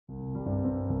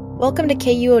Welcome to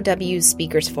KUOW's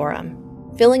Speakers Forum.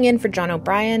 Filling in for John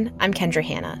O'Brien, I'm Kendra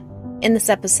Hanna. In this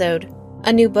episode,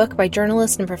 a new book by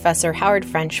journalist and professor Howard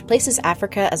French places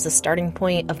Africa as the starting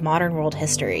point of modern world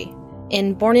history.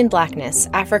 In Born in Blackness,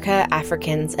 Africa,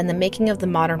 Africans, and the Making of the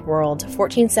Modern World,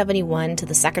 1471 to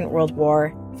the Second World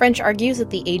War, French argues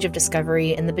that the Age of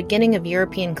Discovery and the beginning of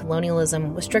European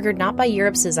colonialism was triggered not by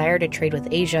Europe's desire to trade with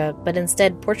Asia, but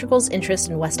instead Portugal's interest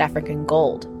in West African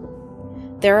gold.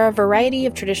 There are a variety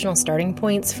of traditional starting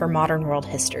points for modern world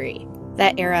history.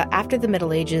 That era after the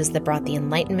Middle Ages that brought the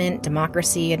Enlightenment,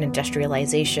 democracy, and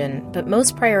industrialization, but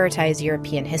most prioritize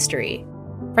European history.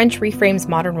 French reframes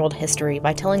modern world history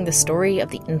by telling the story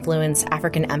of the influence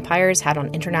African empires had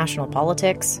on international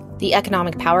politics, the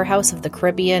economic powerhouse of the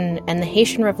Caribbean, and the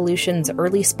Haitian Revolution's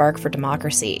early spark for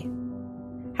democracy.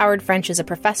 Howard French is a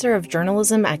professor of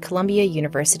journalism at Columbia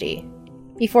University.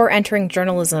 Before entering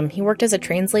journalism, he worked as a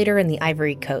translator in the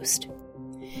Ivory Coast.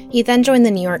 He then joined the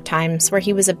New York Times, where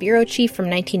he was a bureau chief from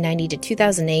 1990 to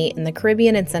 2008 in the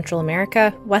Caribbean and Central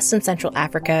America, West and Central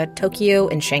Africa, Tokyo,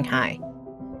 and Shanghai.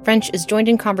 French is joined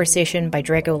in conversation by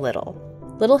Drago Little.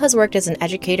 Little has worked as an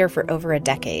educator for over a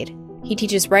decade. He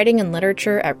teaches writing and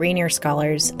literature at Rainier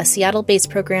Scholars, a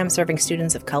Seattle-based program serving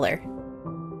students of color.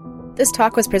 This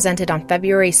talk was presented on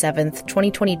February 7th,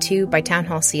 2022 by Town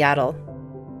Hall Seattle.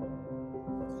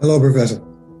 Hello, Professor.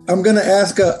 I'm going to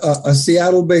ask a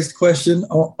Seattle-based question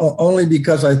only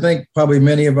because I think probably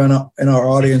many of in our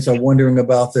audience are wondering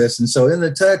about this. And so in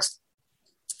the text,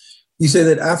 you say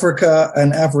that Africa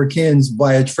and Africans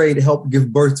via trade helped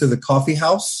give birth to the coffee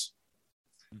house.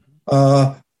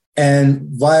 And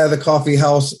via the coffee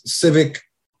house, civic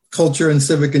culture and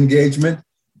civic engagement,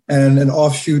 and an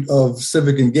offshoot of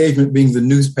civic engagement being the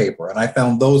newspaper. And I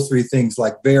found those three things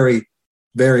like very,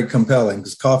 very compelling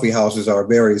because coffee houses are a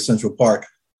very essential part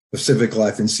of civic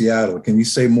life in Seattle. Can you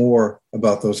say more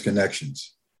about those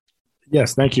connections?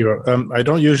 Yes, thank you. I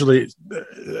don't usually,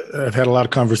 I've had a lot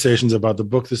of conversations about the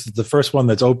book. This is the first one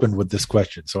that's opened with this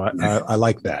question. So I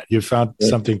like that. You found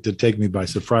something to take me by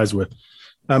surprise with.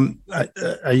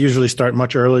 I usually start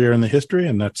much earlier in the history,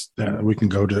 and that's we can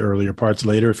go to earlier parts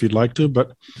later if you'd like to.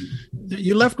 But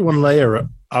you left one layer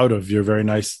out of your very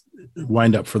nice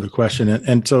wind up for the question.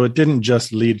 And so it didn't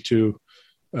just lead to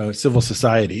civil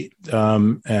society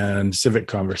and civic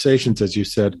conversations, as you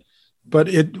said. But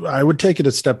I would take it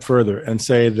a step further and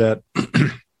say that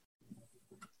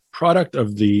product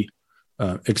of the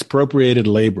expropriated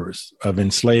labors of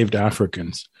enslaved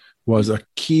Africans was a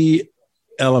key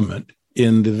element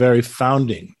in the very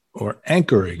founding or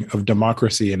anchoring of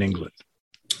democracy in England.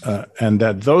 And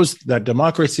that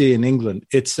democracy in England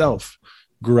itself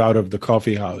grew out of the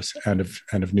coffee house and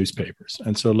of newspapers.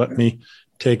 And so let me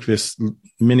take this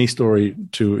mini story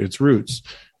to its roots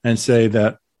and say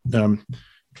that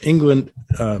England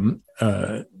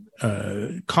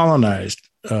colonized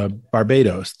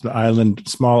Barbados, the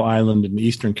small island in the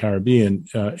Eastern Caribbean,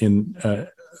 in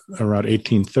around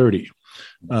 1830,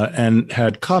 and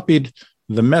had copied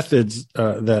the methods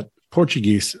that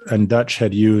Portuguese and Dutch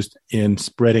had used in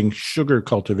spreading sugar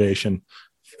cultivation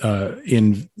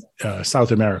in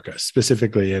South America,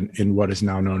 specifically in what is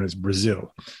now known as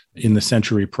Brazil, in the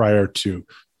century prior to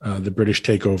the British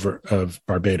takeover of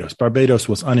Barbados. Barbados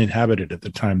was uninhabited at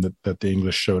the time that the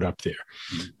English showed up there.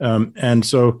 And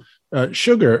so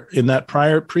sugar in that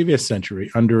previous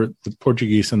century under the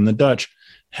Portuguese and the Dutch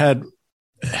had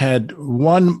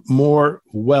won more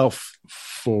wealth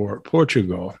for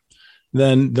Portugal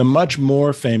than the much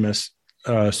more famous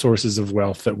sources of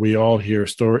wealth that we all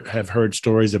have heard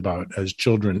stories about as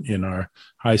children in our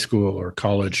high school or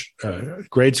college,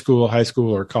 grade school, high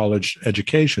school, or college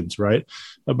educations, right?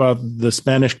 About the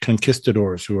Spanish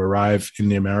conquistadors who arrive in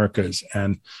the Americas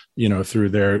and, through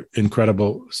their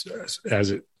incredible,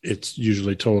 as it's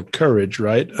usually told, courage,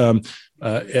 right?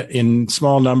 In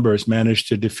small numbers managed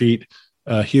to defeat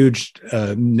huge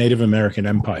Native American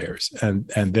empires and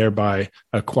thereby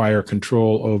acquire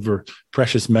control over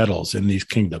precious metals in these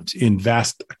kingdoms in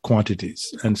vast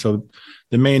quantities. And so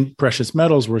the main precious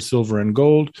metals were silver and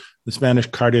gold. The Spanish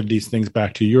carted these things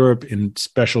back to Europe in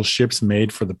special ships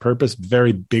made for the purpose,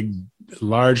 very big,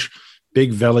 large,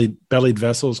 big bellied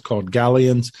vessels called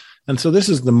galleons. And so this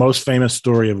is the most famous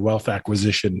story of wealth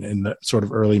acquisition in the sort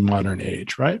of early modern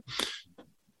age, right?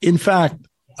 In fact,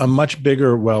 a much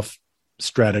bigger wealth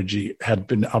strategy had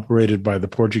been operated by the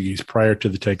Portuguese prior to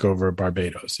the takeover of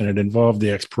Barbados. And it involved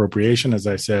the expropriation, as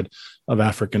I said, of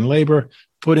African labor,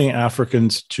 putting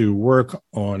Africans to work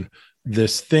on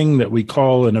this thing that we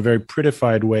call in a very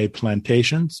prettified way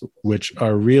plantations, which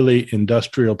are really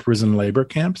industrial prison labor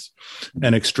camps,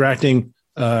 and extracting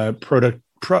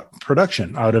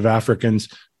production out of Africans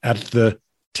at the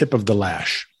tip of the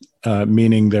lash,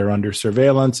 meaning they're under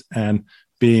surveillance and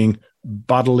being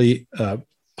bodily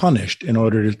punished in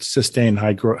order to sustain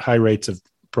high rates of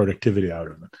productivity out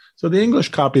of them. So the English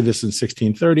copy this in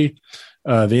 1630.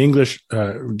 The English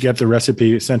get the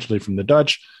recipe essentially from the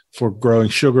Dutch for growing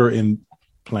sugar in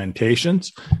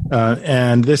plantations.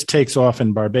 And this takes off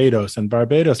in Barbados. And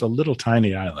Barbados, a little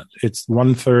tiny island. It's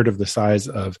 1/3 of the size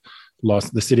of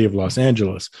the city of Los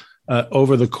Angeles.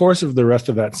 Over the course of the rest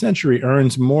of that century,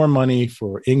 earns more money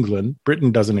for England.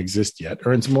 Britain doesn't exist yet.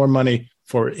 Earns more money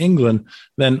for England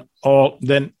than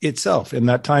itself in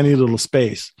that tiny little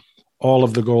space. All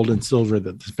of the gold and silver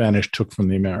that the Spanish took from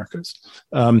the Americas.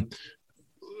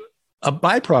 A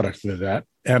byproduct of that,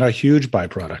 and a huge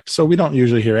byproduct. So we don't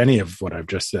usually hear any of what I've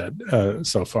just said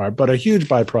so far, but a huge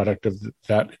byproduct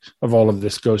of all of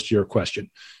this goes to your question.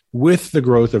 With the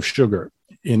growth of sugar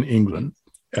in England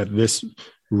at this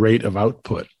rate of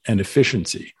output and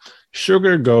efficiency,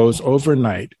 sugar goes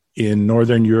overnight in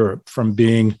Northern Europe from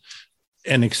being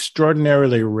an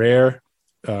extraordinarily rare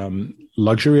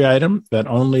luxury item that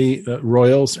only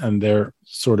royals and their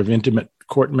sort of intimate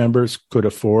court members could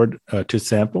afford to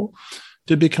sample,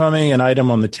 to becoming an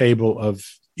item on the table of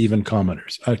even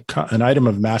commoners, an item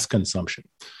of mass consumption.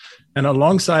 And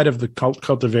alongside of the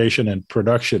cultivation and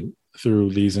production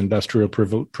through these industrial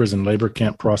prison labor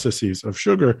camp processes of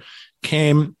sugar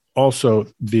came also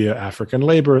via African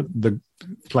labor, the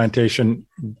plantation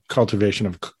cultivation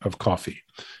of coffee.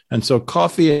 And so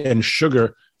coffee and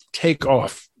sugar take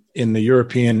off in the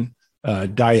European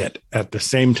diet at the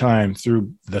same time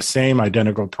through the same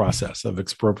identical process of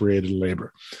expropriated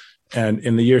labor. And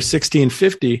in the year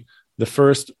 1650, the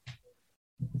first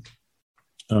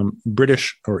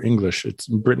British or English,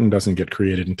 Britain doesn't get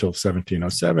created until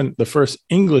 1707. The first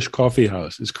English coffee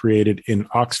house is created in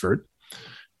Oxford,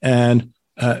 and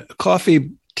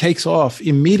coffee takes off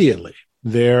immediately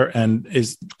there and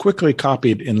is quickly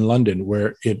copied in London,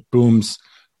 where it booms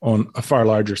on a far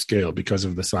larger scale because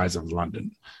of the size of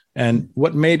London. And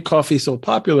what made coffee so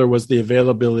popular was the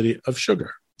availability of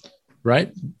sugar,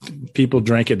 right? People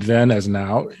drank it then as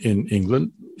now in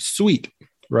England, sweet,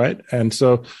 right? And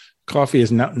so coffee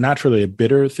is naturally a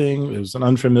bitter thing. It was an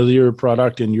unfamiliar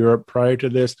product in Europe prior to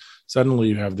this. Suddenly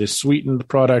you have this sweetened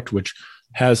product, which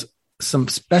has some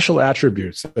special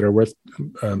attributes that are worth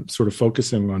sort of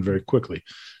focusing on very quickly.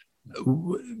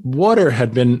 Water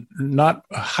had been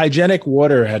hygienic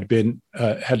water had been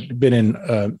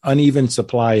in uneven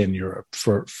supply in Europe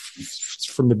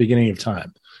from the beginning of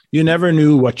time. You never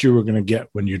knew what you were going to get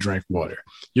when you drank water.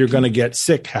 You're going to get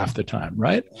sick half the time,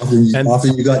 right?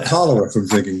 Often you got cholera from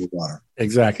drinking the water.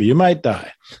 Exactly. You might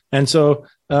die. And so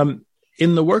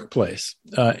in the workplace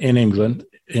in England,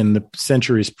 in the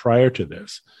centuries prior to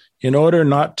this, in order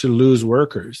not to lose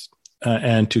workers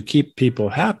and to keep people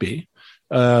happy,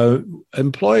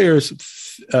 employers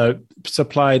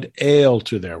supplied ale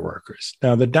to their workers.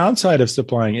 Now, the downside of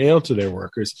supplying ale to their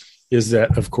workers is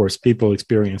that, of course, people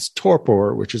experience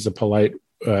torpor, which is a polite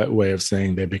way of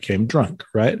saying they became drunk,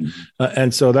 right?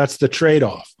 And so that's the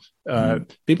trade-off.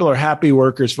 People are happy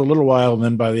workers for a little while, and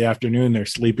then by the afternoon they're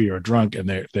sleepy or drunk, and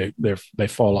they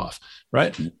fall off,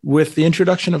 right? With the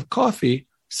introduction of coffee,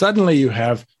 suddenly you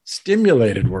have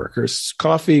stimulated workers,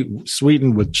 coffee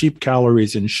sweetened with cheap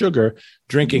calories and sugar,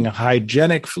 drinking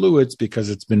hygienic fluids because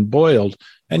it's been boiled,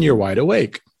 and you're wide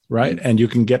awake, right? And you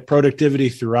can get productivity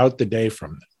throughout the day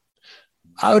from them.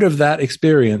 Out of that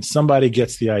experience, somebody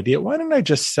gets the idea, why don't I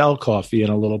just sell coffee in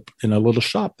a little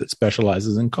shop that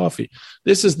specializes in coffee?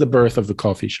 This is the birth of the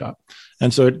coffee shop.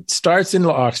 And so it starts in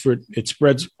Oxford. It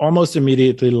spreads almost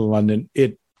immediately to London.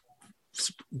 It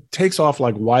takes off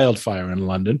like wildfire in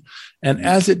London. And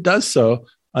as it does so,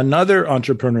 another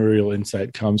entrepreneurial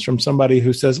insight comes from somebody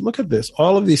who says, look at this,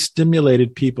 all of these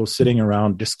stimulated people sitting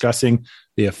around discussing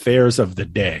the affairs of the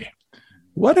day.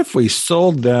 What if we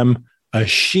sold them a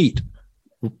sheet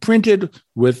printed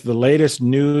with the latest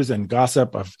news and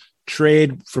gossip of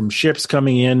trade from ships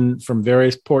coming in from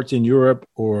various ports in Europe,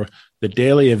 or the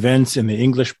daily events in the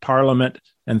English Parliament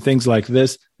and things like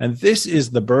this? And this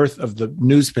is the birth of the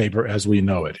newspaper as we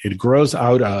know it. It grows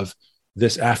out of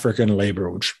this African labor,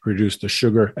 which produced the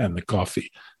sugar and the coffee.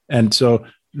 And so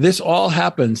this all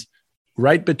happens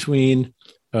right between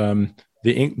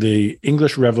the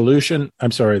English Revolution.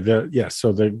 So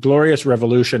the Glorious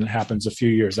Revolution happens a few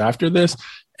years after this.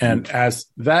 And as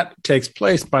that takes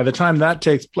place, by the time that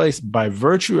takes place, by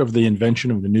virtue of the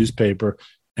invention of the newspaper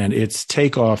and its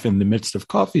takeoff in the midst of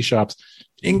coffee shops,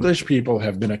 English people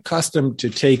have been accustomed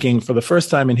to taking, for the first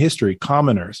time in history,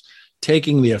 commoners,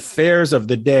 taking the affairs of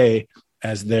the day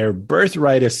as their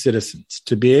birthright as citizens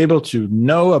to be able to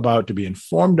know about, to be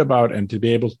informed about, and to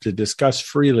be able to discuss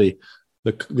freely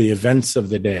the events of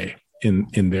the day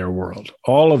in their world.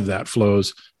 All of that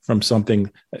flows from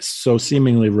something so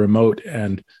seemingly remote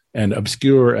and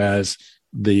obscure as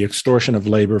the extortion of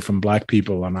labor from Black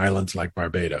people on islands like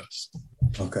Barbados.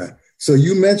 Okay. So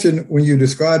you mentioned when you're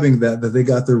describing that they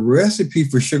got the recipe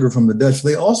for sugar from the Dutch.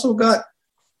 They also got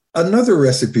another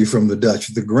recipe from the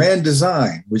Dutch, the Grand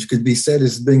Design, which could be said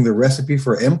as being the recipe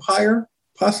for empire,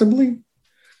 possibly?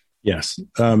 Yes.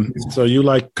 So you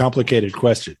like complicated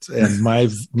questions, and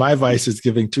my vice is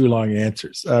giving too long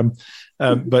answers.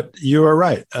 But you are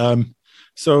right.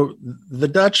 So the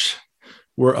Dutch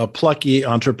were a plucky,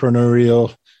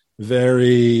 entrepreneurial,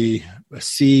 very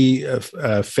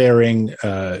seafaring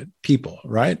people,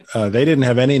 right? They didn't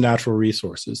have any natural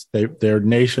resources. Their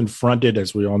nation fronted,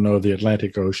 as we all know, the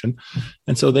Atlantic Ocean.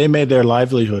 And so they made their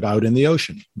livelihood out in the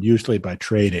ocean, usually by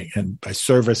trading and by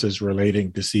services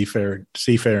relating to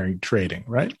seafaring trading,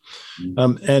 right?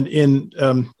 And in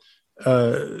the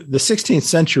 16th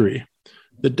century,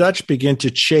 the Dutch began to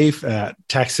chafe at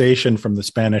taxation from the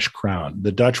Spanish crown.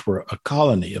 The Dutch were a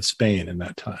colony of Spain in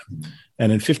that time.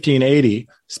 And in 1580,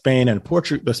 Spain and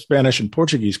the Spanish and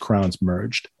Portuguese crowns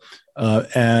merged.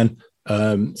 So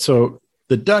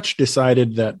the Dutch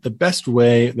decided that the best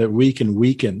way that we can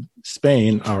weaken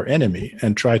Spain, our enemy,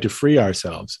 and try to free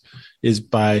ourselves is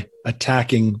by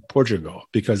attacking Portugal.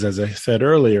 Because as I said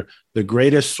earlier, the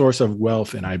greatest source of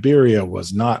wealth in Iberia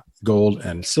was not gold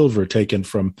and silver taken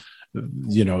from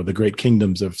the great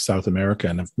kingdoms of South America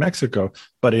and of Mexico,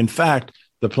 but in fact,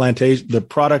 the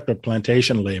product of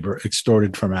plantation labor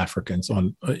extorted from Africans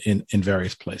in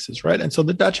various places, right? And so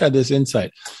the Dutch had this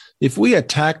insight: if we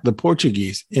attack the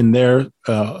Portuguese in their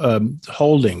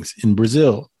holdings in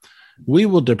Brazil, we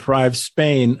will deprive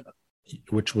Spain,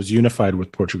 which was unified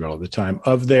with Portugal at the time,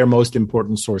 of their most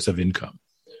important source of income.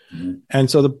 Mm-hmm.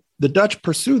 And so the Dutch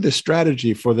pursue this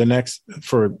strategy for an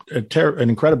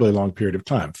incredibly long period of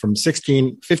time, from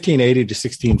 1580 to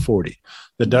 1640.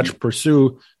 The Dutch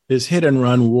pursue this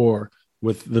hit-and-run war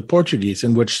with the Portuguese,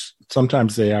 in which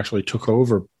sometimes they actually took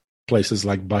over places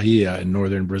like Bahia in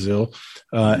northern Brazil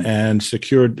and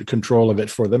secured control of it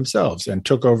for themselves and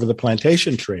took over the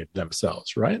plantation trade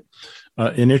themselves, right?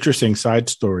 An interesting side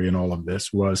story in all of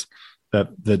this was that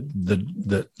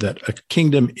a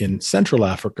kingdom in Central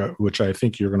Africa, which I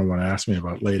think you're going to want to ask me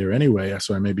about later anyway,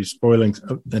 so I may be spoiling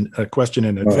a question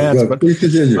in advance,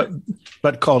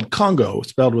 but called Congo,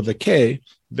 spelled with a K,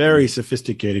 very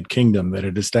sophisticated kingdom that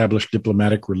had established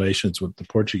diplomatic relations with the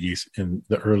Portuguese in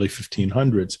the early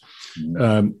 1500s,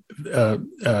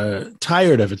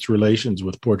 tired of its relations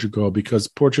with Portugal because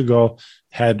Portugal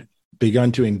had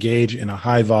begun to engage in a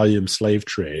high-volume slave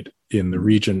trade in the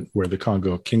region where the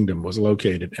Congo kingdom was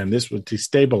located, and this was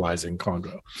destabilizing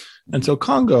Congo. And so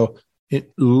Congo,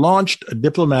 it launched a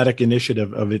diplomatic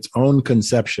initiative of its own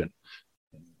conception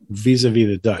vis-a-vis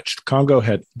the Dutch. Congo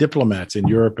had diplomats in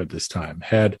Europe at this time,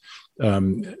 had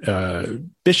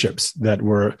bishops that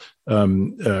were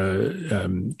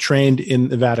trained in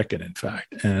the Vatican, in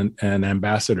fact, and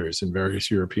ambassadors in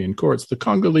various European courts. The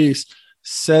Congolese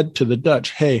said to the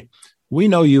Dutch, hey, we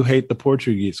know you hate the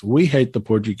Portuguese. We hate the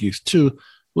Portuguese too.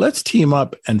 Let's team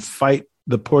up and fight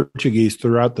the Portuguese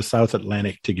throughout the South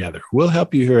Atlantic together. We'll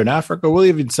help you here in Africa. We'll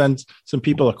even send some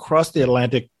people across the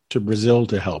Atlantic to Brazil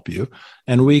to help you.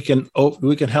 And we can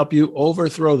help you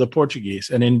overthrow the Portuguese.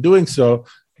 And in doing so,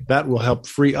 that will help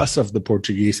free us of the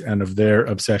Portuguese and of their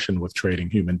obsession with trading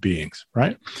human beings,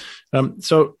 right?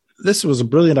 So this was a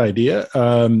brilliant idea.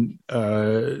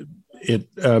 It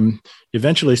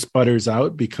eventually sputters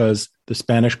out because the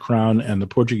Spanish crown and the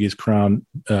Portuguese crown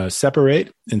separate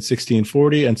in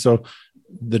 1640. And so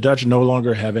the Dutch no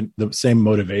longer have the same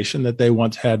motivation that they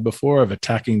once had before of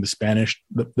attacking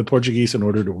the Portuguese in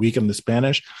order to weaken the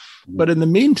Spanish. But in the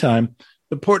meantime,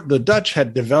 the Dutch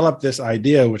had developed this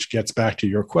idea, which gets back to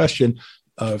your question,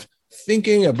 of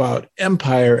thinking about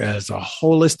empire as a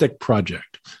holistic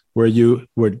project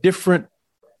where different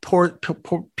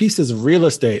pieces of real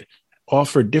estate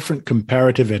offer different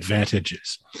comparative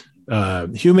advantages.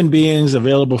 Human beings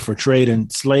available for trade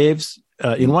and slaves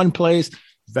in one place,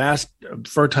 vast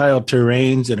fertile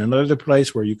terrains in another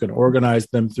place where you can organize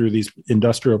them through these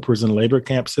industrial prison labor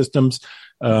camp systems,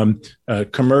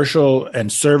 commercial and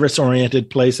service-oriented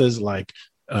places like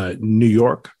New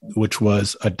York, which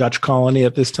was a Dutch colony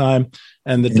at this time,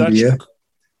 and India.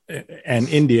 And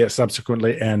India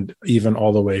subsequently, and even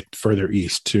all the way further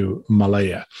east to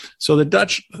Malaya. So the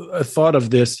Dutch thought of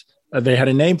this, they had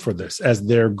a name for this as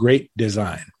their Great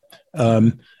Design.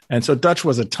 And And so Dutch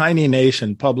was a tiny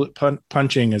nation,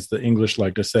 punching, as the English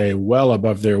like to say, well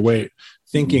above their weight,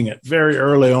 thinking it very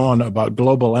early on about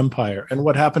global empire. And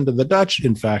what happened to the Dutch,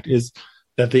 in fact, is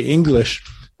that the English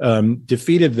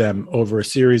defeated them over a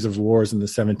series of wars in the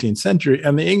 17th century.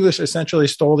 And the English essentially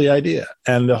stole the idea.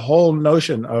 And the whole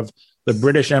notion of the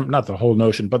British, not the whole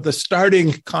notion, but the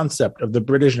starting concept of the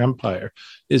British Empire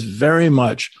is very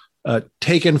much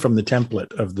taken from the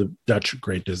template of the Dutch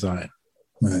Great Design.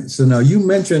 Right. So now you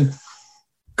mentioned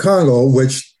Congo,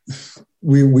 which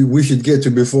we should get to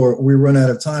before we run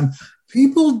out of time.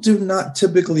 People do not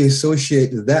typically associate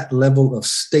that level of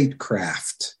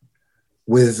statecraft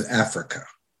with Africa.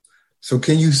 So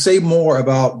can you say more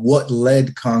about what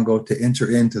led Congo to enter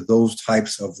into those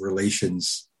types of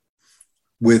relations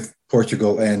with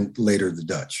Portugal and later the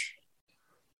Dutch?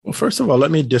 Well, first of all,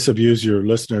 let me disabuse your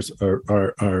listeners or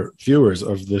our viewers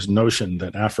of this notion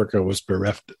that Africa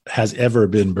has ever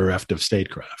been bereft of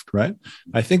statecraft, right?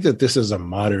 I think that this is a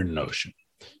modern notion.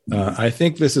 I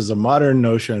think this is a modern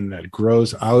notion that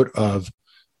grows out of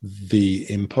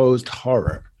the imposed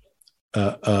horror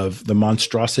of the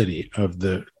monstrosity of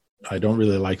the, I don't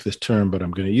really like this term, but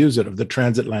I'm going to use it, of the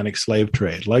transatlantic slave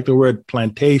trade. Like the word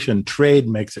plantation, trade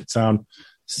makes it sound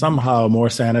somehow more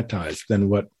sanitized than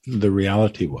what the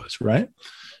reality was, right?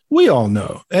 We all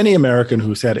know, any American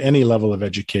who's had any level of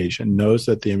education knows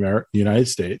that the United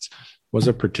States was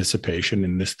a participation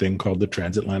in this thing called the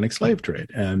transatlantic slave trade,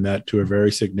 and that to a very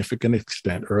significant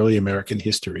extent, early American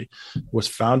history was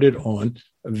founded on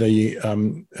the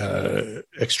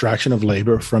extraction of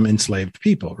labor from enslaved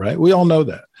people, right? We all know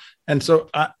that. And so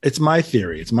it's my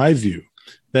theory, it's my view,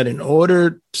 that in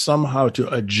order somehow to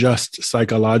adjust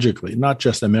psychologically, not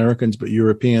just Americans, but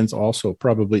Europeans also,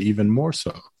 probably even more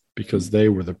so, because they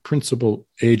were the principal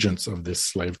agents of this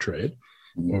slave trade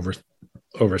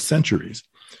over centuries,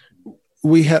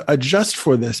 we adjust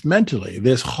for this mentally,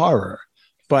 this horror,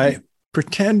 by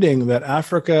pretending that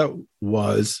Africa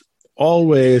was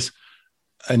always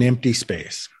an empty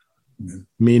space,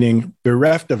 meaning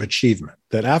bereft of achievement,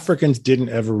 that Africans didn't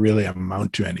ever really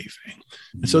amount to anything.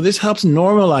 And so this helps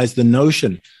normalize the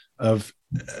notion of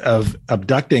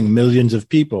abducting millions of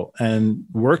people and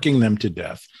working them to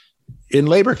death in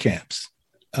labor camps.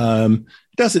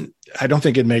 I don't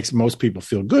think it makes most people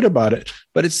feel good about it,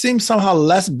 but it seems somehow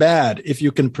less bad if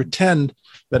you can pretend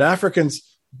that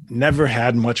Africans never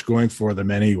had much going for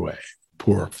them anyway.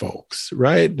 Poor folks,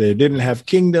 right? They didn't have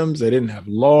kingdoms, they didn't have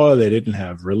law, they didn't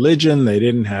have religion, they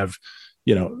didn't have,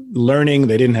 learning,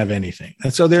 they didn't have anything.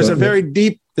 And so there's a very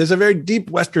deep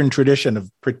Western tradition of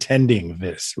pretending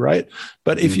this, right?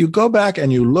 But if you go back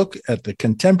and you look at the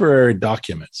contemporary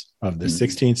documents of the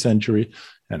 16th century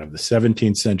and of the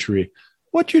 17th century,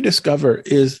 what you discover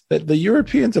is that the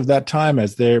Europeans of that time,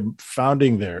 as they're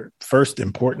founding their first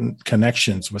important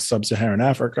connections with sub-Saharan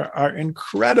Africa, are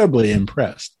incredibly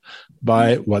impressed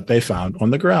by what they found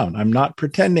on the ground. I'm not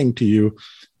pretending to you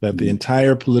that the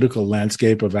entire political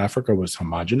landscape of Africa was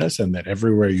homogenous and that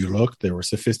everywhere you looked, there were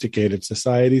sophisticated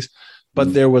societies,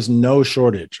 but there was no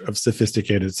shortage of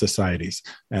sophisticated societies.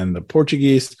 And the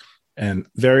Portuguese and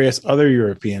various other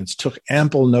Europeans took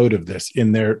ample note of this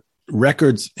in their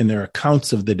records, in their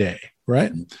accounts of the day,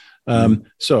 right?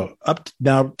 So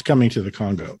now coming to the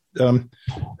Congo,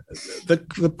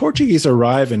 the Portuguese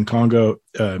arrive in Congo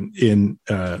in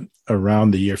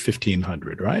around the year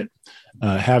 1500, right?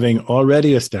 Having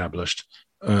already established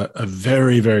a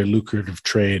very, very lucrative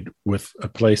trade with a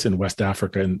place in West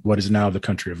Africa, in what is now the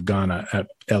country of Ghana, at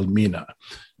Elmina,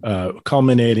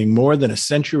 culminating more than a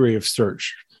century of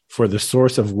search for the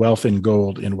source of wealth in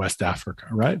gold in West Africa,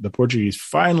 right? The Portuguese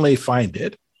finally find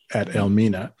it at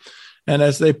Elmina. And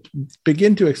as they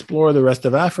begin to explore the rest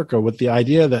of Africa with the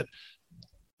idea that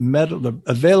the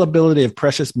availability of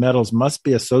precious metals must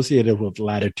be associated with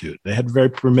latitude, they had very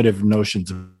primitive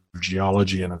notions of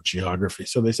geology and of geography.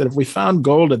 So they said, if we found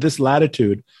gold at this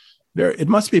latitude, it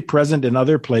must be present in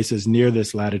other places near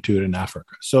this latitude in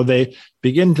Africa. So they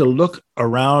begin to look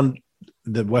around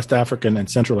the West African and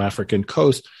Central African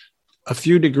coast a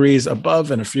few degrees above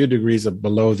and a few degrees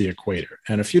below the equator.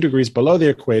 And a few degrees below the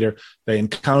equator, they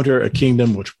encounter a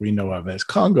kingdom which we know of as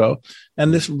Congo.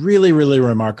 And this really, really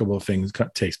remarkable thing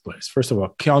takes place. First of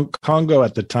all, Congo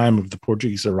at the time of the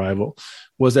Portuguese arrival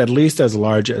was at least as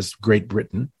large as Great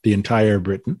Britain, the entire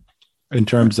Britain, in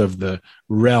terms of the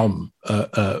realm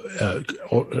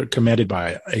commanded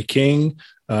by a king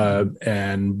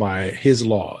and by his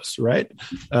laws, right?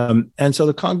 And so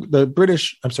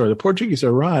the Portuguese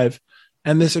arrive,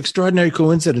 and this extraordinary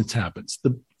coincidence happens.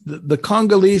 The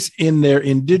Congolese, in their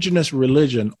indigenous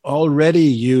religion, already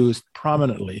used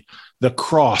prominently the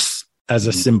cross as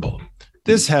a symbol.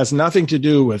 This has nothing to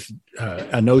do with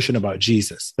a notion about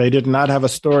Jesus. They did not have a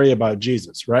story about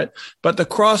Jesus, right? But the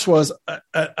cross was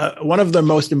one of the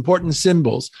most important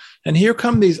symbols. And here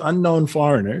come these unknown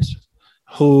foreigners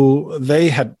who they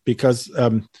had, because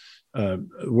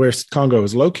where Congo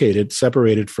is located,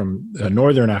 separated from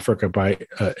northern Africa by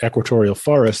equatorial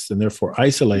forests, and therefore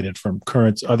isolated from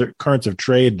other currents of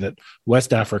trade that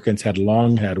West Africans had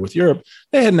long had with Europe.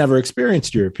 They had never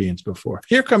experienced Europeans before.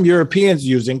 Here come Europeans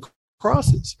using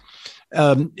crosses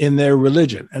in their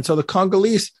religion. And so the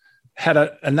Congolese had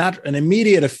an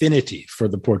immediate affinity for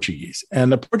the Portuguese.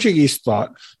 And the Portuguese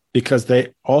thought, because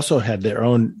they also had their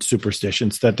own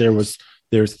superstitions, that there's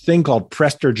a thing called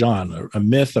Prester John, a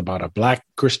myth about a black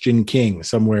Christian king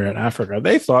somewhere in Africa.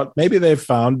 They thought maybe they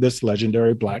found this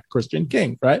legendary black Christian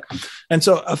king, right? And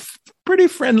so a pretty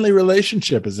friendly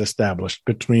relationship is established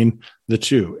between the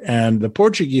two. And the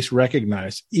Portuguese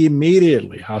recognized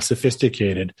immediately how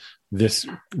sophisticated this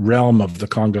realm of the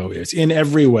Congo is in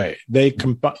every way. They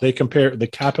compare the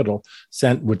capital,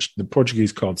 which the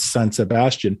Portuguese called San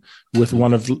Sebastian, with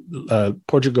one of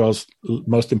Portugal's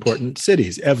most important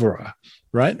cities, Évora,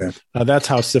 right? Yeah. That's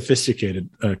how sophisticated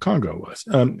Congo was.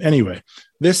 Anyway,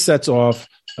 this sets off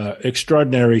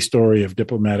extraordinary story of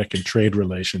diplomatic and trade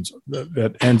relations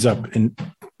that ends up in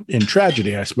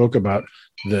tragedy. I spoke about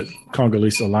the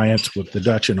Congolese alliance with the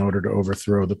Dutch in order to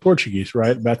overthrow the Portuguese,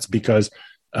 right? That's because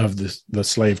of the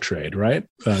slave trade, right?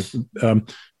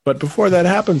 But before that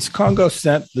happens, Congo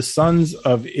sent the sons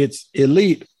of its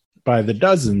elite by the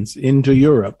dozens into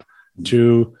Europe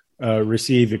to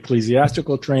receive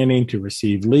ecclesiastical training, to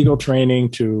receive legal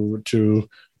training, to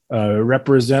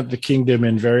represent the kingdom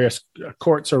in various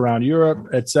courts around Europe,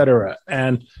 etc.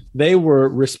 And they were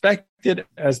respected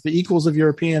as the equals of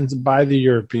Europeans by the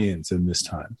Europeans in this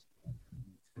time.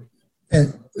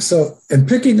 And so, and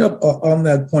picking up on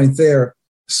that point there,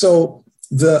 so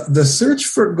the search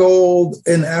for gold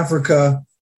in Africa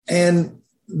and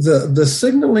the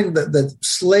signaling that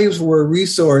slaves were a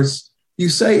resource, you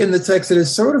say in the text that it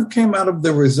sort of came out of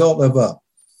the result of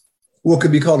what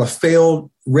could be called a failed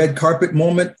red carpet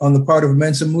moment on the part of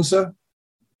Mansa Musa.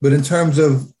 But in terms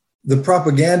of the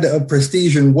propaganda of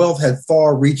prestige and wealth had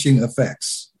far-reaching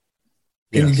effects.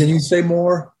 Can you say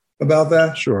more about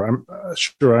that? Sure.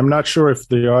 I'm not sure if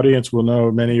the audience will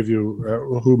know, many of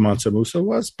you, who Mansa Musa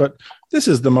was, but this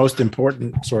is the most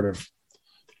important sort of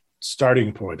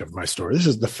starting point of my story. This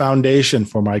is the foundation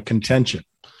for my contention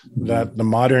that the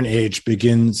modern age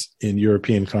begins in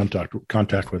European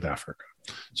contact with Africa.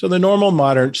 So the normal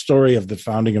modern story of the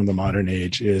founding of the modern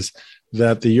age is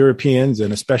that the Europeans,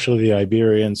 and especially the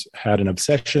Iberians, had an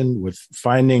obsession with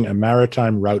finding a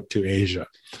maritime route to Asia,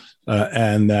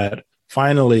 and that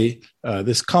finally,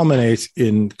 this culminates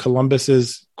in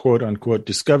Columbus's quote-unquote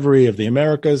discovery of the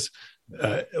Americas,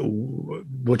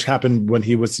 which happened when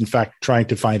he was, in fact, trying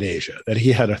to find Asia, that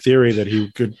he had a theory that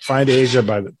he could find Asia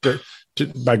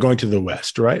by going to the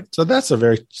West, right? So that's a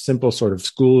very simple sort of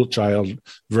school child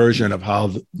version of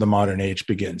how the modern age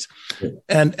begins.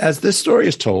 And as this story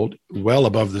is told, well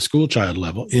above the school child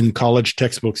level, in college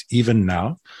textbooks even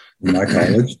now, in my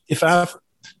college,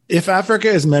 if Africa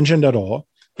is mentioned at all,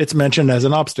 it's mentioned as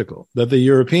an obstacle, that the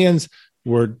Europeans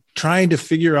were trying to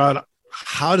figure out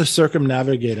how to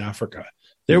circumnavigate Africa.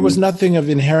 There was nothing of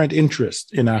inherent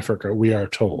interest in Africa, we are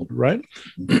told, right?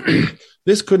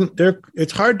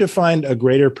 It's hard to find a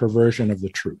greater perversion of the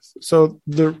truth. So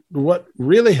what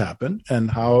really happened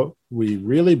and how we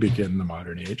really begin the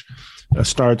modern age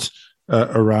starts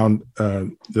around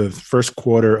the first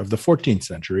quarter of the 14th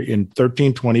century in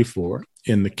 1324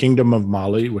 in the Kingdom of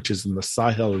Mali, which is in the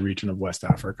Sahel region of West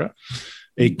Africa.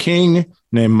 A king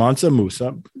named Mansa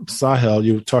Musa, Sahel,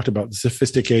 you talked about the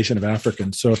sophistication of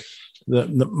Africans. So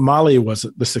the Mali was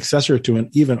the successor to an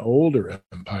even older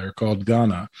empire called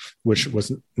Ghana, which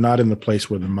was not in the place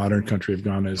where the modern country of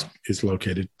Ghana is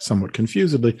located, somewhat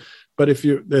confusedly. But if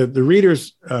the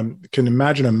readers can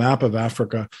imagine a map of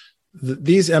Africa,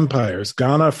 these empires,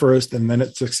 Ghana first and then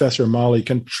its successor Mali,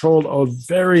 controlled a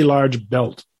very large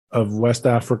belt of West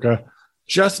Africa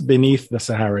just beneath the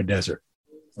Sahara Desert.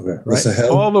 Okay. Right?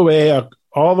 Sahel? All the way up,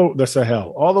 the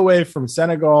Sahel, all the way from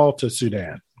Senegal to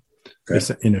Sudan,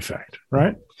 okay, in effect,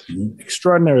 right? Mm-hmm.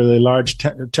 Extraordinarily large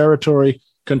territory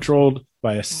controlled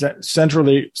by a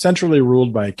centrally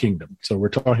ruled by a kingdom. So we're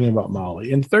talking about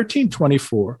Mali. In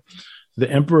 1324, the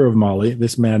emperor of Mali,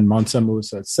 this man Mansa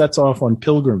Musa, sets off on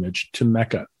pilgrimage to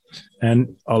Mecca.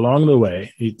 And along the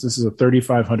way, this is a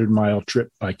 3,500-mile trip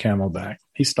by camelback,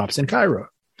 he stops in Cairo.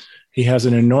 He has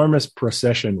an enormous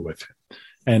procession with him.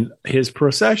 And his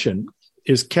procession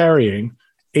is carrying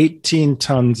 18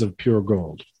 tons of pure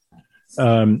gold.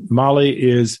 Mali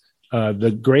is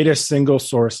the greatest single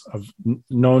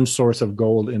known source of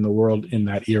gold in the world in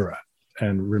that era,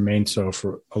 and remained so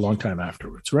for a long time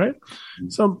afterwards, right?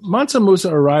 So Mansa Musa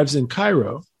arrives in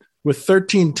Cairo with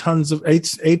 18 tons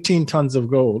of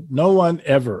gold. No one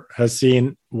ever has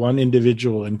seen one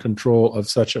individual in control of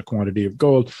such a quantity of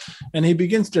gold. And he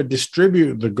begins to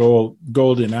distribute the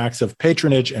gold in acts of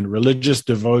patronage and religious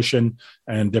devotion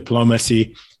and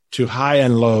diplomacy to high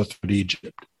and low throughout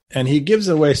Egypt. And he gives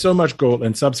away so much gold,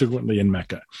 and subsequently in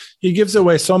Mecca, he gives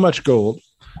away so much gold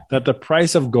that the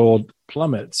price of gold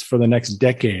plummets for the next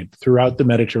decade throughout the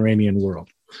Mediterranean world.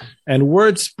 And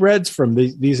word spreads from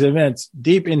these events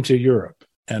deep into Europe.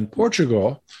 And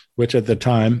Portugal, which at the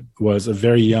time was a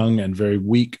very young and very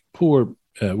weak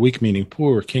meaning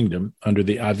poor kingdom under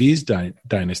the Aviz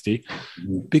dynasty,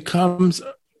 becomes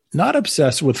not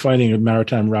obsessed with finding a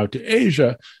maritime route to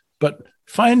Asia, but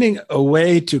finding a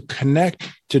way to connect,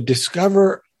 to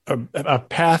discover a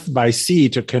path by sea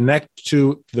to connect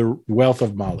to the wealth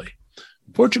of Mali.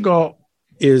 Portugal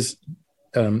is,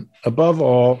 above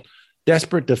all,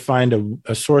 desperate to find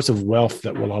a source of wealth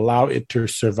that will allow it to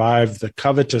survive the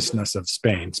covetousness of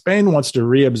Spain. Spain wants to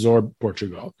reabsorb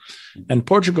Portugal, and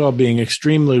Portugal, being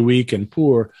extremely weak and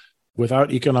poor,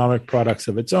 without economic products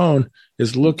of its own,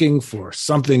 is looking for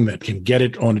something that can get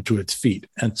it onto its feet.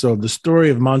 And so the story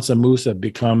of Mansa Musa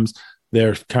becomes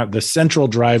the central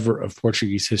driver of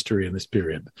Portuguese history in this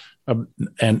period.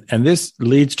 And this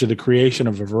leads to the creation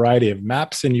of a variety of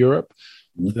maps in Europe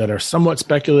that are somewhat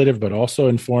speculative, but also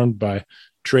informed by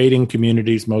trading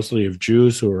communities, mostly of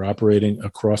Jews who are operating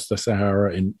across the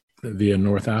Sahara via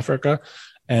North Africa.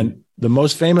 And the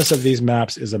most famous of these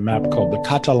maps is a map called the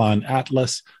Catalan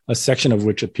Atlas, a section of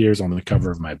which appears on the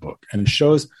cover of my book. And it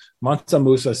shows Mansa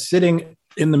Musa sitting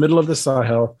in the middle of the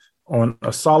Sahel on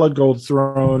a solid gold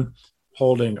throne,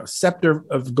 holding a scepter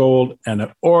of gold and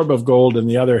an orb of gold in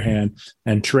the other hand,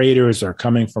 and traders are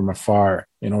coming from afar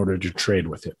in order to trade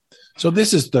with him. So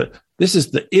this is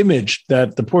the image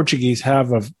that the Portuguese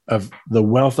have of the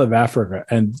wealth of Africa,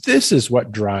 and this is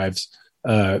what drives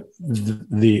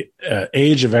the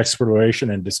age of exploration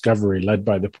and discovery led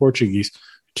by the Portuguese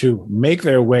to make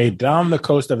their way down the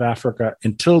coast of Africa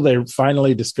until they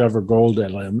finally discover gold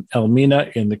at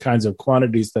Elmina in the kinds of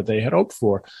quantities that they had hoped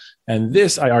for. And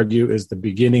this, I argue, is the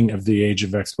beginning of the age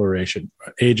of exploration,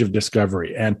 age of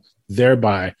discovery, and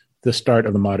thereby the start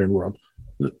of the modern world.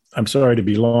 I'm sorry to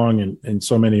be long in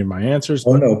so many of my answers.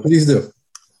 Oh, no, please do.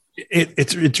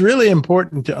 It's really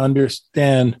important to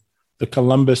understand the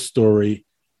Columbus story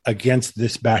against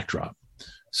this backdrop.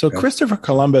 So Christopher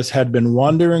Columbus had been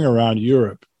wandering around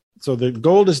Europe. So the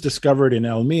gold is discovered in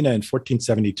Elmina in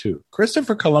 1472.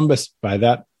 Christopher Columbus, by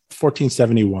that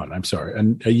 1471,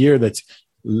 a year that's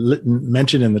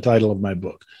mentioned in the title of my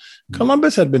book.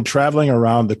 Columbus had been traveling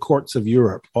around the courts of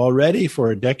Europe already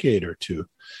for a decade or two,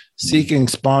 seeking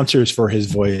sponsors for his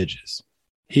voyages.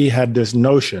 He had this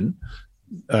notion,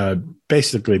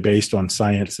 basically based on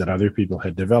science that other people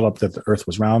had developed, that the earth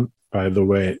was round. By the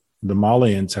way, the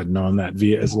Malians had known that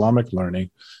via Islamic learning,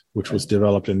 which was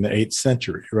developed in the 8th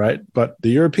century, right? But the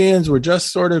Europeans were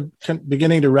just sort of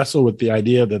beginning to wrestle with the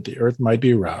idea that the earth might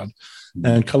be round.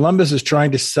 And Columbus is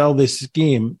trying to sell this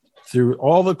scheme through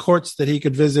all the courts that he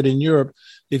could visit in Europe.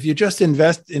 If you just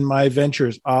invest in my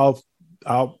ventures, I'll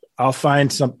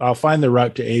find the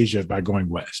route to Asia by going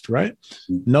west, right?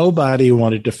 Nobody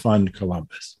wanted to fund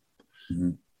Columbus.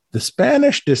 The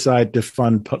Spanish decide to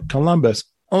fund Columbus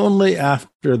only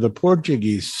after the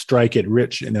Portuguese strike it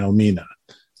rich in Elmina.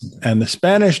 And the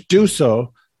Spanish do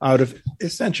so out of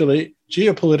essentially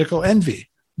geopolitical envy.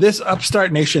 This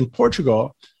upstart nation,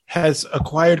 Portugal, has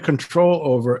acquired control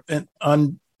over an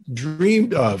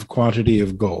undreamed of quantity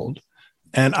of gold.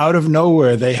 And out of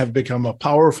nowhere, they have become a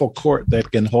powerful court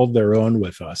that can hold their own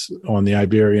with us on the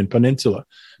Iberian Peninsula.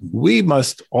 We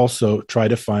must also try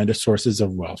to find sources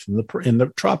of wealth in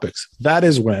the tropics. That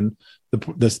is when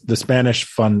the Spanish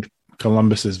fund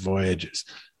Columbus's voyages.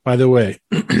 By the way,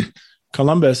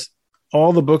 Columbus,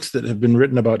 all the books that have been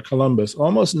written about Columbus,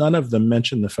 almost none of them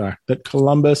mention the fact that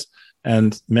Columbus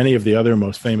and many of the other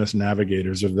most famous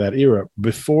navigators of that era,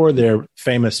 before their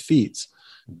famous feats,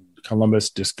 Columbus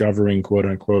discovering, quote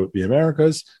unquote, the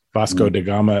Americas, Vasco da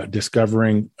Gama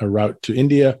discovering a route to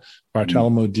India,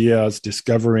 Bartolomé Diaz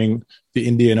discovering the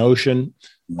Indian Ocean.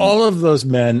 All of those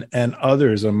men and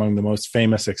others among the most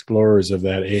famous explorers of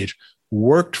that age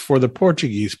worked for the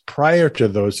Portuguese prior to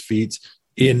those feats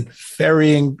in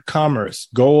ferrying commerce,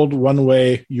 gold one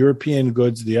way, European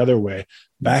goods the other way,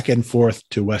 back and forth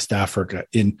to West Africa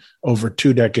in over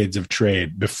 2 decades of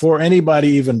trade before anybody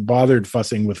even bothered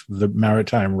fussing with the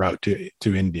maritime route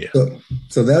to India.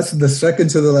 So that's the second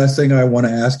to the last thing I want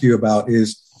to ask you about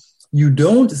is you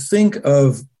don't think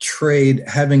of trade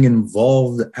having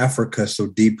involved Africa so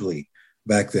deeply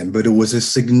back then, but it was a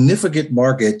significant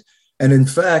market. And in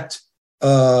fact,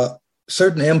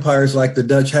 certain empires like the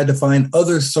Dutch had to find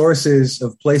other sources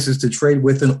of places to trade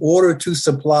with in order to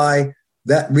supply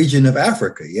that region of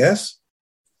Africa, yes?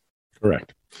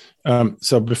 Correct.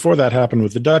 So before that happened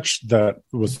with the Dutch, that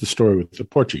was the story with the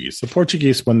Portuguese. The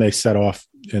Portuguese, when they set off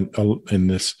in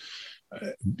this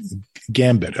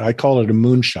gambit, I call it a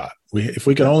moonshot. If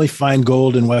we can only find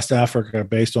gold in West Africa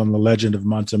based on the legend of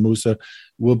Mansa Musa,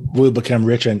 we'll become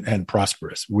rich and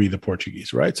prosperous, we the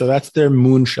Portuguese, right? So that's their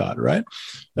moonshot, right?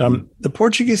 The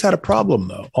Portuguese had a problem,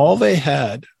 though. All they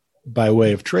had by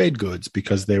way of trade goods,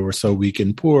 because they were so weak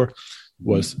and poor,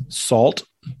 was salt,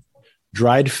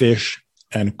 dried fish,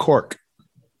 and cork,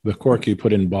 the cork you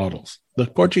put in bottles. The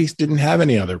Portuguese didn't have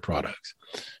any other products.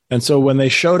 And so when they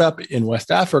showed up in West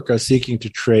Africa seeking to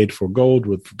trade for gold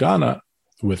with Ghana,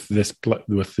 with this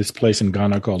place in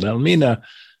Ghana called Elmina,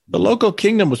 the local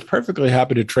kingdom was perfectly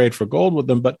happy to trade for gold with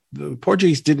them, but the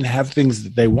Portuguese didn't have things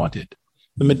that they wanted.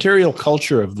 The material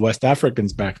culture of West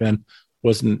Africans back then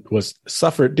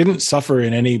didn't suffer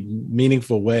in any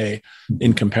meaningful way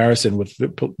in comparison with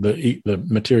the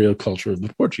material culture of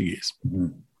the Portuguese. Mm-hmm.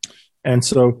 And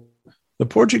so the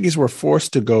Portuguese were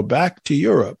forced to go back to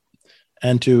Europe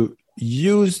and to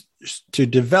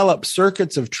develop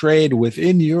circuits of trade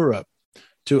within Europe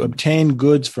to obtain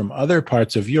goods from other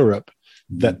parts of Europe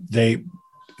that they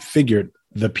figured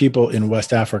the people in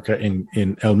West Africa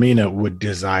in Elmina would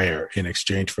desire in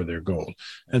exchange for their gold.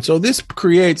 And so this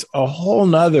creates a whole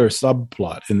nother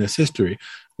subplot in this history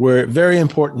where very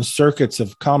important circuits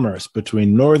of commerce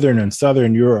between Northern and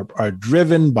Southern Europe are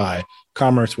driven by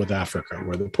commerce with Africa,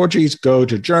 where the Portuguese go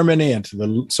to Germany and to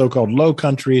the so-called Low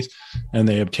Countries, and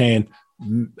they obtain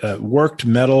worked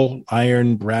metal,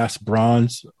 iron, brass,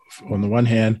 bronze on the one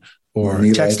hand, or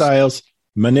textiles,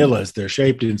 manillas. They're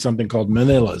shaped in something called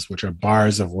manillas, which are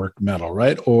bars of worked metal,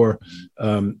 right? Or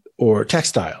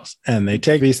textiles. And they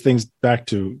take these things back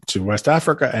to West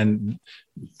Africa, and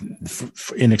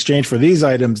in exchange for these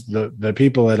items, the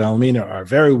people at Elmina are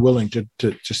very willing to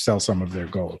sell some of their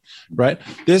gold, right?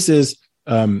 This is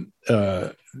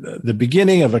the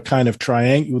beginning of a kind of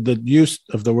triangle. The use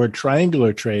of the word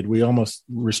triangular trade, we almost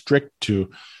restrict to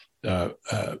a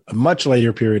much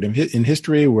later period in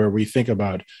history, where we think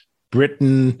about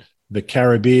Britain, the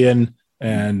Caribbean,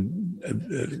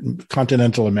 and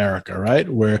continental America, right?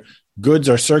 Where goods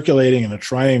are circulating in a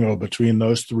triangle between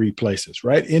those three places,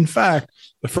 right? In fact,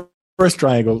 the first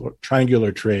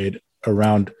triangular trade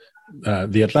around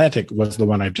the Atlantic was the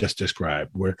one I've just described,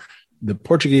 where the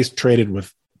Portuguese traded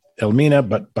with Elmina,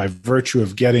 but by virtue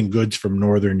of getting goods from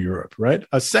Northern Europe, right?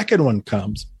 A second one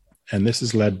comes, and this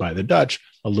is led by the Dutch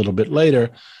a little bit later,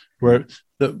 where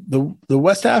the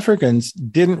West Africans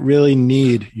didn't really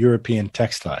need European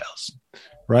textiles,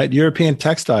 right? European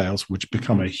textiles, which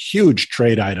become a huge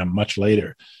trade item much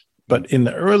later, but in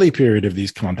the early period of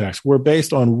these contacts, were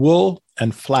based on wool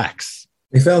and flax.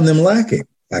 They found them lacking,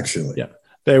 actually. Yeah,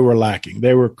 they were lacking.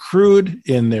 They were crude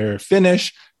in their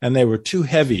finish, and they were too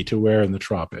heavy to wear in the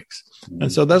tropics. Mm-hmm.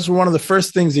 And so that's one of the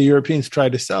first things the Europeans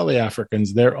tried to sell the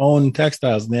Africans, their own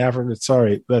textiles. And the Africans,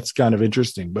 sorry, that's kind of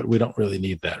interesting, but we don't really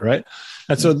need that, right?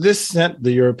 And so this sent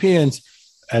the Europeans,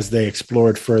 as they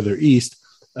explored further east,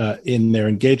 in their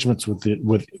engagements with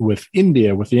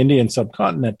India, with the Indian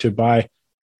subcontinent, to buy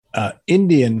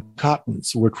Indian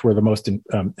cottons, which were the most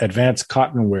advanced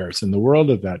cotton wares in the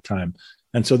world at that time.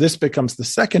 And so this becomes the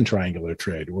second triangular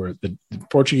trade, where the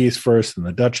Portuguese first and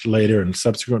the Dutch later, and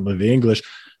subsequently the English,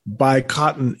 buy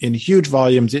cotton in huge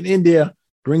volumes in India,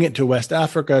 bring it to West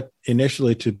Africa,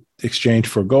 initially to exchange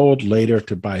for gold, later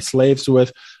to buy slaves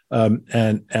with, and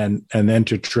then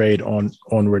to trade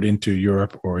onward into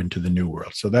Europe or into the New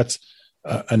World. So that's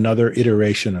another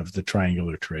iteration of the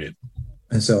triangular trade.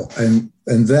 And so, and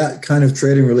that kind of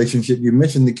trading relationship, you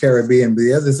mentioned the Caribbean, but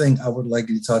the other thing I would like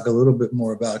you to talk a little bit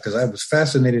more about, because I was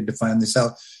fascinated to find this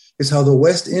out, is how the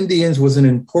West Indians was an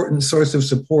important source of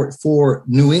support for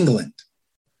New England.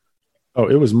 Oh,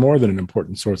 it was more than an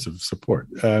important source of support.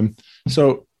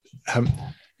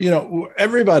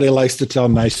 Everybody likes to tell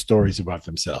nice stories about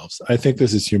themselves. I think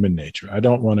this is human nature. I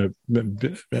don't want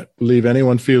to leave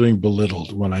anyone feeling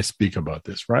belittled when I speak about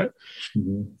this, right?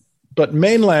 Mm-hmm. But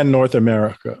mainland North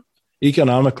America,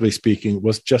 economically speaking,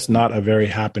 was just not a very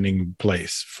happening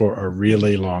place for a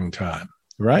really long time,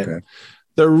 right? Okay.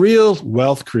 The real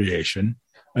wealth creation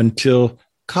until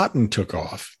cotton took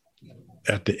off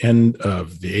at the end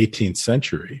of the 18th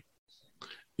century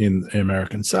in the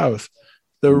American South,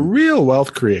 the real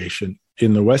wealth creation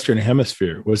in the Western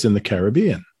Hemisphere was in the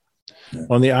Caribbean.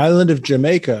 On the island of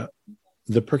Jamaica,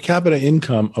 the per capita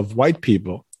income of white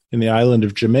people in the island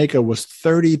of Jamaica was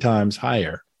 30 times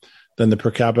higher than the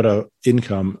per capita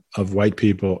income of white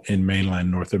people in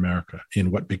mainland North America,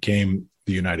 in what became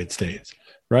the United States,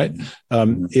 right?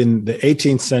 In the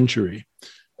 18th century,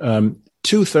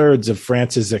 2/3 of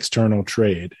France's external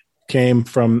trade came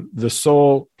from the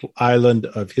sole island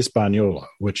of Hispaniola,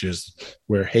 which is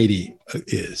where Haiti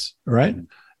is, right?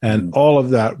 And all of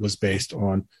that was based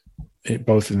on,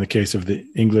 both in the case of the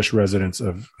English residents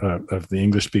of the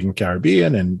English-speaking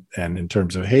Caribbean and in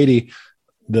terms of Haiti,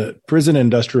 the prison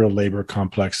industrial labor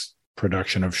complex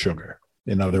production of sugar.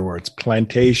 In other words,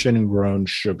 plantation-grown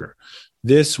sugar.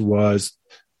 This was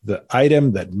the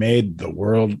item that made the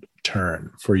world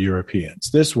turn for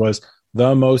Europeans. This was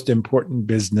the most important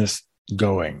business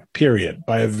going, period,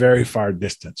 by a very far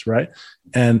distance, right?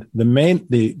 And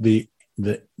the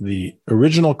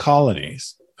original colonies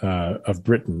of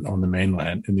Britain on the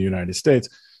mainland in the United States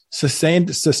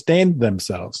sustained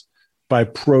themselves by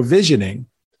provisioning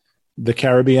the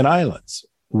Caribbean islands,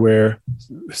 where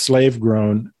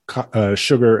slave-grown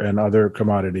sugar and other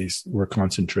commodities were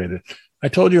concentrated. I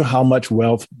told you how much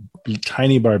wealth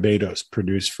tiny Barbados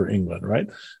produced for England, right?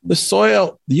 The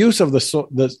use of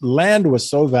the land was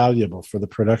so valuable for the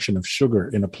production of sugar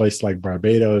in a place like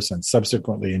Barbados and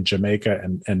subsequently in Jamaica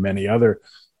and many other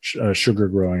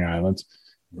sugar-growing islands.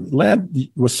 Land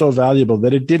was so valuable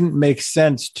that it didn't make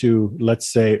sense to, let's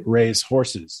say, raise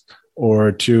horses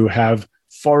or to have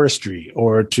forestry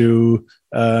or to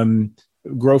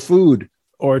grow food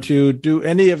or to do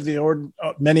any of the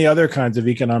many other kinds of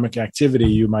economic activity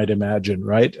you might imagine,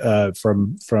 right?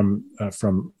 From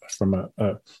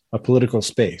a political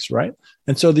space, right?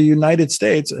 And so the United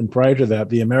States, and prior to that,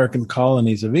 the American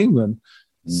colonies of England,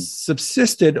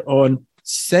 subsisted on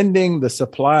sending the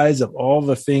supplies of all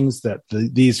the things that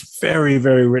these very,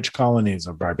 very rich colonies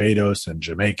of Barbados and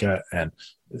Jamaica and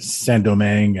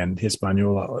Saint-Domingue and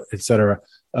Hispaniola, et cetera,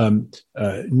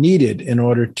 needed in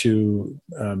order to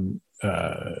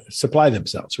supply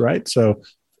themselves, right? So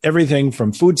everything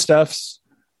from foodstuffs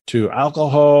to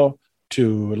alcohol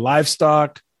to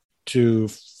livestock to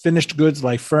finished goods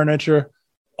like furniture,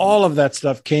 all of that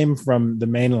stuff came from the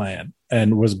mainland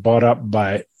and was bought up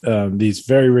by these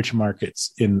very rich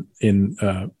markets in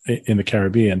the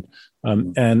Caribbean,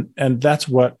 and that's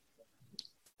what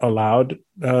allowed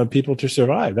people to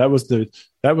survive. That was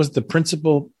the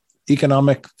principal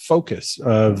economic focus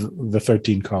of the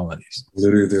 13 colonies.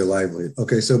 Literally their livelihood.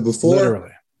 Okay, so before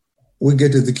we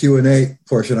get to the Q&A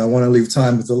portion, I want to leave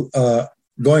time with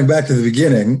going back to the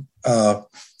beginning.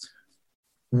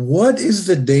 What is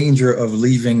the danger of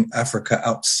leaving Africa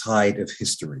outside of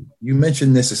history? You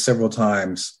mentioned this several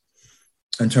times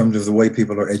in terms of the way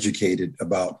people are educated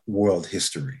about world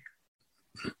history.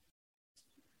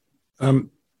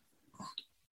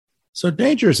 So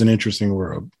danger is an interesting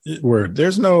word.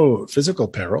 There's no physical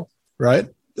peril, right?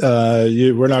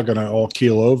 We're not going to all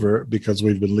keel over because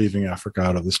we've been leaving Africa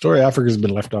out of the story. Africa's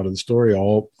been left out of the story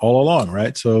all along,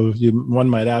 right? So one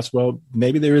might ask, well,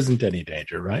 maybe there isn't any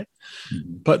danger, right?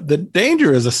 Mm-hmm. But the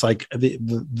danger is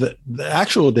the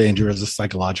actual danger is a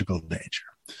psychological danger.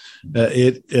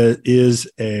 It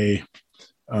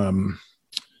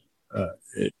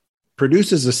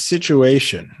produces a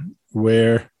situation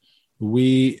where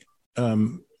we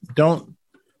don't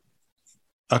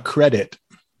accredit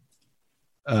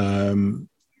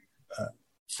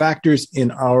factors in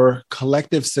our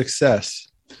collective success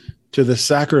to the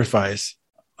sacrifice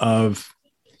of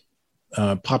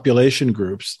population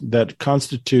groups that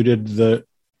constituted the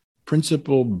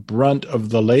principal brunt of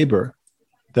the labor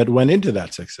that went into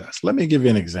that success. Let me give you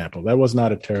an example. That was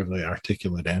not a terribly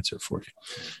articulate answer for you.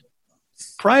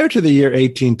 Prior to the year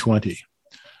 1820,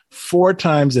 4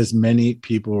 times as many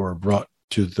people were brought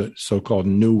to the so-called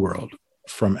New World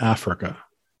from Africa,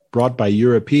 brought by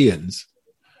Europeans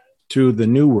to the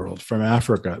New World from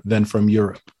Africa than from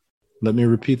Europe. Let me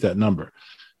repeat that number.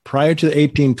 Prior to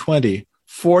 1820,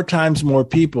 4 times more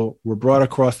people were brought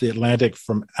across the Atlantic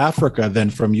from Africa than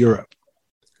from Europe.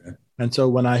 Okay. And so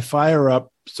when I fire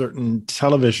up certain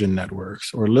television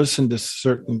networks or listen to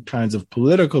certain kinds of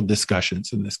political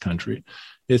discussions in this country,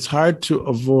 it's hard to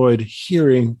avoid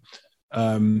hearing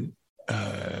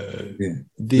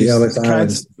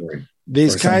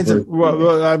these kinds of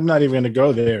well, I'm not even going to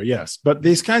go there. Yes, but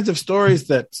these kinds of stories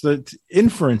that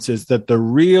inferences that the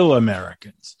real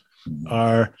Americans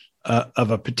are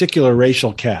of a particular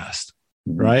racial caste,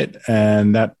 right?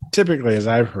 And that typically, as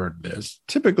I've heard this,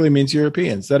 typically means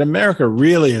Europeans, that America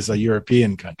really is a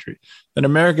European country, that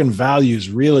American values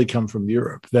really come from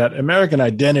Europe, that American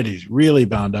identity is really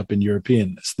bound up in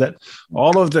Europeanness, that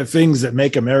all of the things that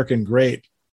make American great,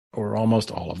 or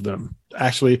almost all of them,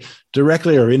 actually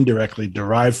directly or indirectly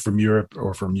derive from Europe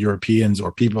or from Europeans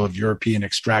or people of European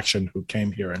extraction who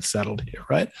came here and settled here,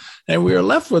 right? And we are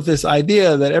left with this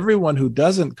idea that everyone who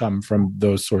doesn't come from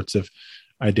those sorts of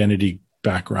identity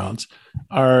backgrounds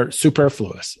are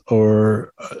superfluous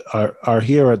or are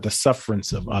here at the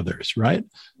sufferance of others, right?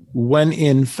 When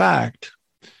in fact,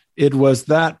 it was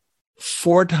that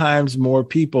 4 times more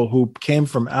people who came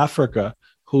from Africa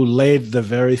who laid the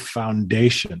very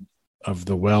foundation of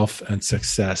the wealth and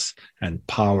success and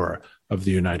power of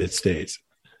the United States.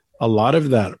 A lot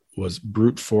of that was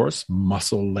brute force,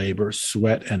 muscle labor,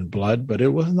 sweat and blood, but it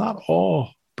was not all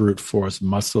brute force,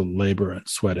 muscle labor, and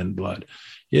sweat and blood.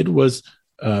 It was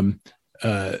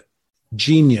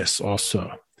genius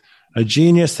also, a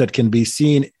genius that can be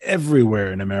seen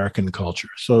everywhere in American culture.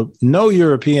 So no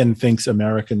European thinks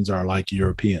Americans are like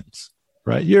Europeans,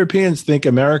 right? Europeans think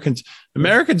Americans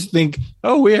think,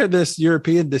 oh, we are this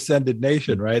European descended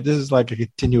nation, right? This is like a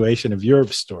continuation of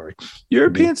Europe's story.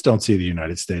 Europeans don't see the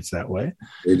United States that way.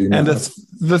 They do not. And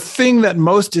the thing that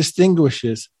most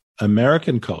distinguishes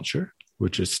American culture,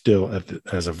 which is still,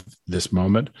 as of this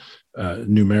moment,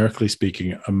 numerically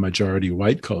speaking, a majority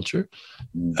white culture,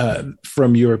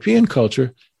 from European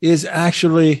culture, is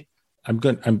actually,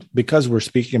 because we're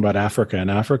speaking about Africa and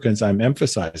Africans, I'm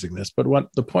emphasizing this, but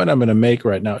the point I'm going to make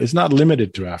right now is not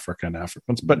limited to Africa and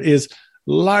Africans, but is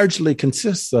largely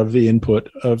consists of the input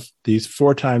of these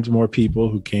 4 times more people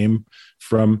who came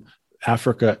from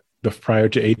Africa prior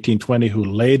to 1820, who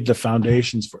laid the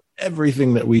foundations for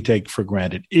everything that we take for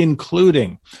granted,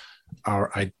 including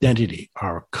our identity,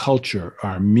 our culture,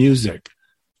 our music,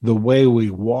 the way we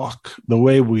walk, the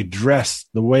way we dress,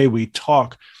 the way we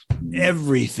talk,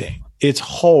 everything. It's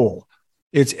whole.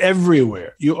 It's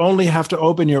everywhere. You only have to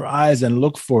open your eyes and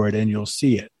look for it and you'll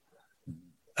see it.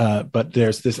 But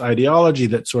there's this ideology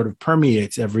that sort of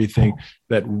permeates everything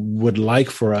that would like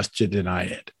for us to deny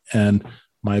it. And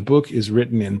my book is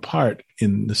written in part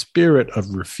in the spirit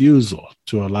of refusal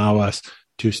to allow us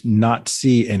to not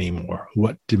see anymore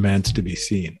what demands to be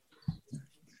seen.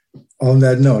 On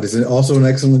that note, it's also an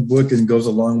excellent book and goes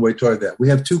a long way toward that. We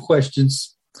have 2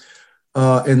 questions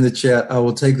in the chat. I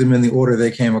will take them in the order they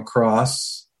came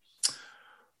across.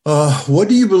 What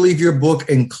do you believe your book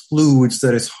includes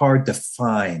that is hard to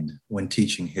find when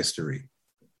teaching history?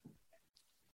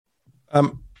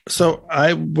 So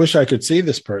I wish I could see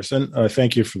this person.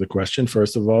 Thank you for the question,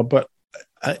 first of all. But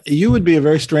you would be a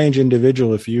very strange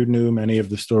individual if you knew many of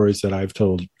the stories that I've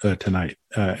told tonight,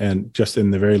 and just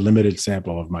in the very limited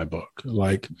sample of my book,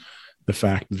 like the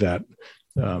fact that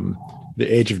the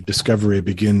age of discovery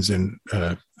begins in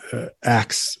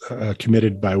acts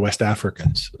committed by West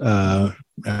Africans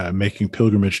making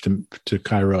pilgrimage to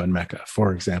Cairo and Mecca,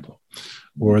 for example,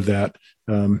 or that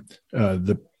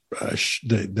the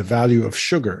value of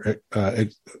sugar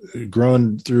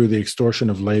grown through the extortion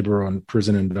of labor on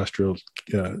prison industrial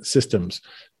systems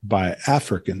by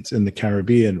Africans in the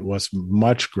Caribbean was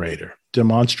much greater,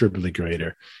 demonstrably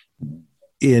greater,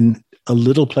 in a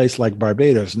little place like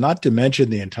Barbados, not to mention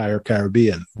the entire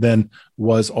Caribbean, than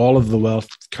was all of the wealth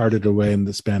carted away in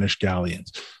the Spanish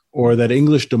galleons, or that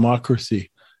English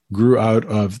democracy grew out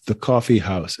of the coffee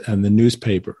house and the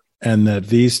newspaper, and that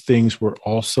these things were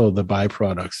also the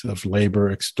byproducts of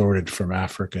labor extorted from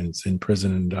Africans in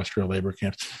prison and industrial labor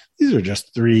camps. These are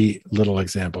just 3 little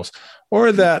examples.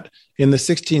 Or that in the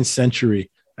 16th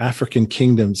century, African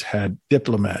kingdoms had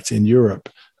diplomats in Europe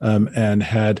and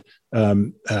had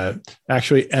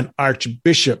actually an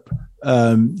archbishop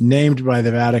named by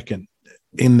the Vatican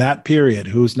in that period,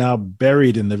 who's now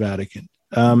buried in the Vatican.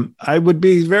 I would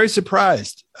be very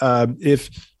surprised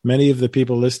if many of the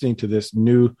people listening to this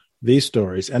knew these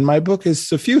stories. And my book is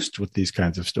suffused with these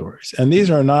kinds of stories. And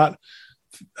these are not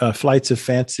flights of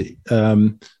fancy.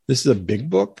 This is a big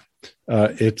book.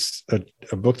 It's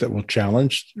a book that will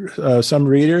challenge some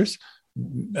readers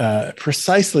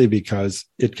precisely because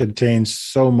it contains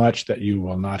so much that you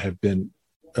will not have been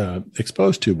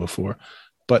exposed to before.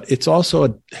 But it's also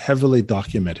a heavily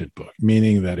documented book,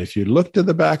 meaning that if you look to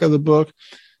the back of the book,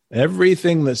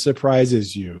 everything that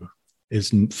surprises you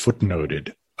is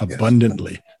footnoted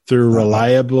abundantly through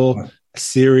reliable,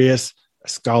 serious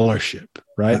scholarship,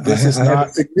 right? This is not...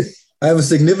 I have a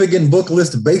significant book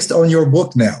list based on your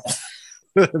book now.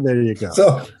 There you go.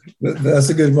 So that's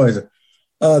a good point.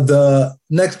 The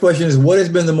next question is, what has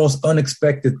been the most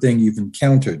unexpected thing you've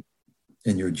encountered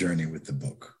in your journey with the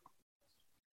book?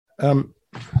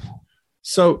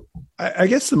 So I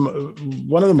guess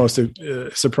one of the most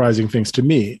surprising things to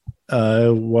me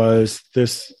was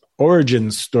this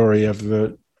origin story of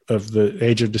the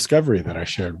Age of Discovery that I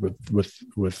shared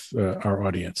with our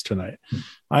audience tonight.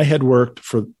 I had worked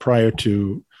prior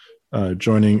to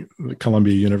joining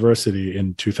Columbia University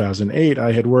in 2008.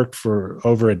 I had worked for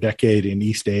over a decade in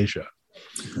East Asia,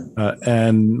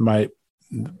 and my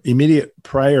immediate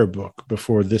prior book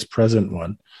before this present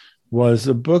one was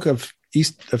a book of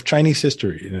Chinese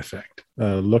history, in effect,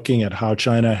 looking at how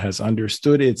China has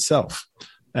understood itself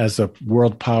as a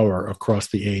world power across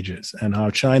the ages, and how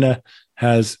China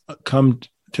has come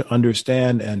to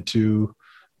understand and to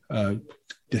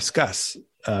discuss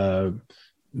a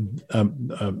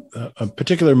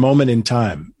particular moment in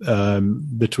time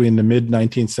between the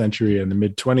mid-19th century and the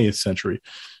mid-20th century,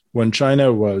 when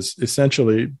China was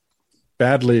essentially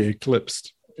badly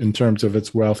eclipsed in terms of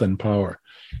its wealth and power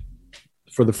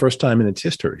for the first time in its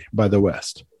history by the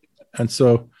West. And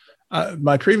so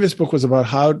my previous book was about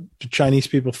how do Chinese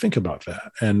people think about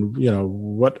that, and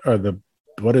what are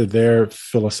their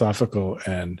philosophical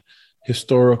and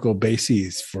historical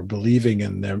bases for believing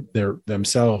in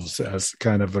themselves as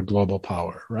kind of a global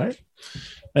power, right?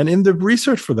 And in the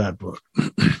research for that book,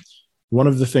 one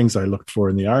of the things I looked for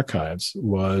in the archives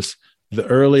was the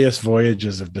earliest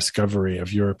voyages of discovery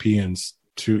of Europeans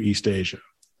to East Asia.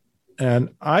 And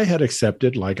I had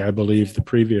accepted, like I believe the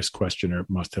previous questioner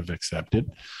must have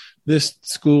accepted, this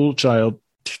school child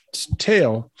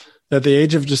tale that the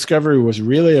Age of Discovery was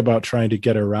really about trying to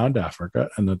get around Africa,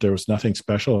 and that there was nothing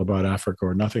special about Africa,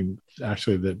 or nothing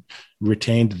actually that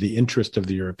retained the interest of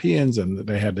the Europeans, and that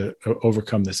they had to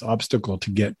overcome this obstacle to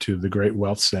get to the great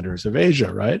wealth centers of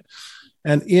Asia, right?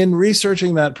 And in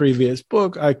researching that previous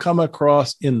book, I come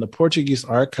across in the Portuguese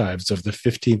archives of the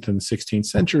 15th and 16th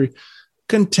century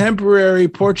contemporary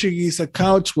Portuguese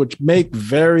accounts, which make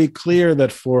very clear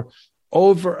that for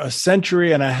over a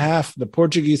century and a half, the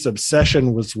Portuguese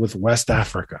obsession was with West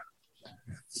Africa.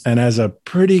 And as a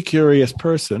pretty curious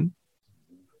person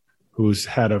who's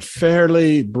had a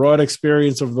fairly broad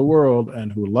experience of the world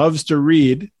and who loves to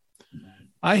read,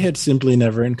 I had simply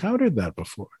never encountered that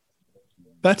before.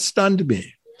 That stunned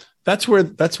me. That's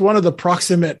one of the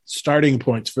proximate starting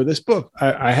points for this book.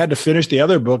 I had to finish the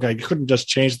other book. I couldn't just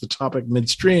change the topic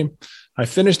midstream. I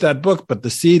finished that book, but the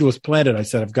seed was planted. I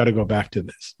said, I've got to go back to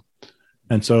this.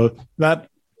 And so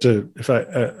if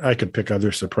I could pick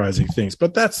other surprising things,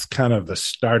 but that's kind of the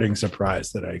starting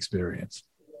surprise that I experienced.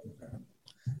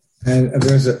 And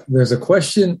there's a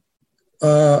question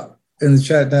in the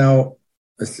chat now.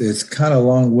 It's kind of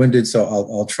long-winded, so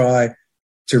I'll try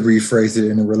to rephrase it,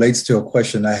 and it relates to a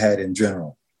question I had in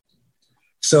general.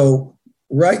 So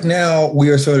right now we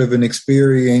are sort of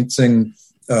experiencing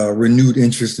renewed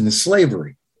interest in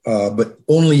slavery, but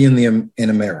only in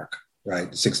America,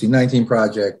 right? The 1619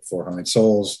 Project, 400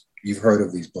 Souls. You've heard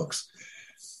of these books.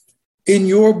 In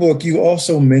your book, you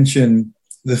also mention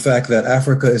the fact that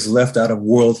Africa is left out of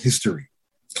world history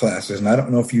classes. And I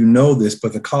don't know if you know this,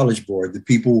 but the College Board, the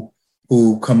people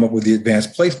who come up with the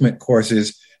advanced placement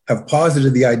courses, have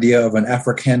posited the idea of an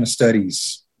Africana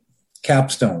Studies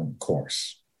capstone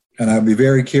course. And I'd be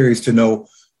very curious to know,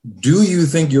 do you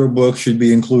think your book should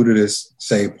be included as,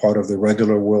 say, part of the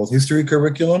regular world history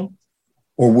curriculum?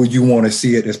 Or would you want to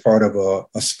see it as part of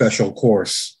a special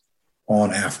course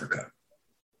on Africa?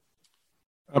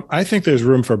 I think there's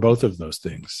room for both of those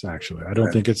things, actually. I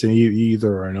don't think it's an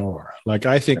either or an or. Like,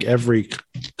 I think every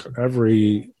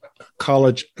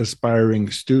college aspiring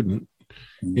student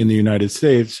in the United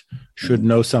States should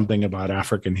know something about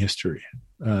African history,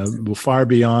 far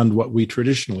beyond what we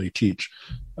traditionally teach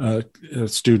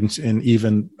students in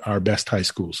even our best high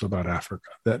schools about Africa.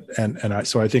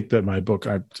 So I think that my book,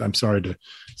 I'm sorry to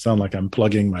sound like I'm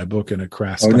plugging my book in a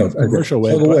crass commercial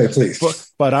way. Plug away,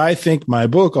 please. But I think my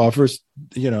book offers,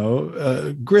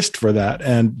 grist for that,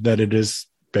 and that it is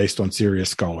based on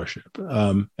serious scholarship,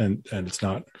 and it's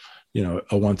not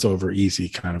a once over easy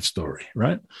kind of story,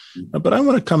 right? But I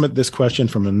want to come at this question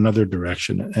from another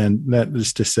direction, and that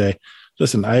is to say,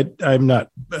 listen, I'm not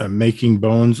making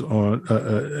bones on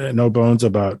no bones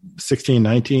about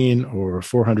 1619 or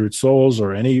 400 Souls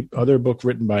or any other book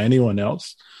written by anyone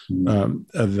else.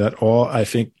 That all, I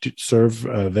think, serve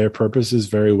their purposes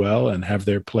very well and have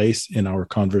their place in our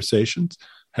conversations.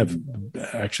 Have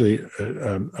actually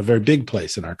a very big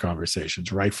place in our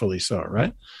conversations, rightfully so,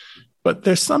 right? But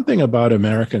there's something about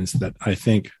Americans that I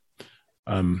think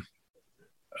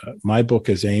my book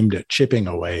is aimed at chipping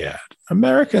away at.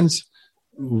 Americans,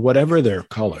 whatever their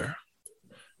color,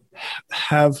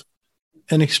 have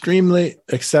an extremely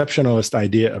exceptionalist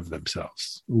idea of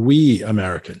themselves. We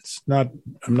Americans, I'm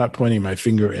not pointing my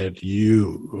finger at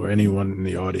you or anyone in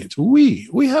the audience. We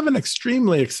have an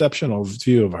extremely exceptional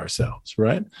view of ourselves,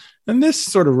 right? And this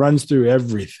sort of runs through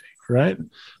everything, right?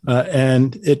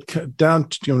 And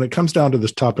when it comes down to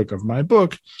this topic of my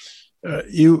book,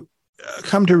 you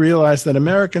come to realize that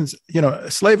Americans,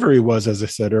 slavery was, as I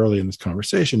said early in this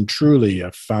conversation, truly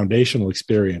a foundational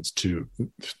experience to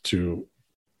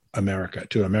America,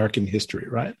 to American history,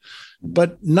 right?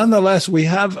 But nonetheless, we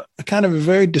have a kind of a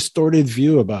very distorted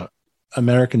view about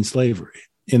American slavery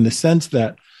in the sense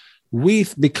that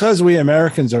because we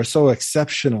Americans are so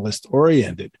exceptionalist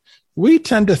oriented, we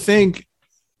tend to think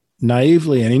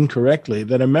naively and incorrectly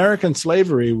that American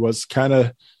slavery was kind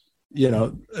of,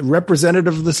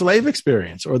 representative of the slave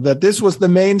experience, or that this was the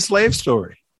main slave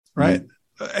story, right?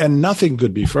 Mm-hmm. And nothing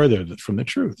could be further from the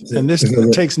truth. And this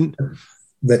takes...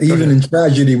 That even in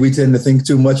tragedy, we tend to think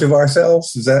too much of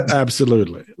ourselves? Is that?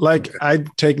 Absolutely. I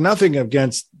take nothing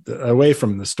away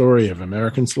from the story of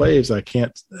American slaves. I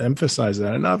can't emphasize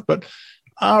that enough. But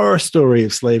our story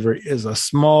of slavery is a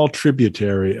small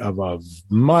tributary of a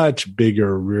much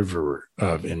bigger river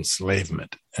of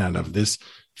enslavement and of this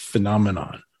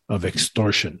phenomenon of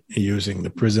extortion using the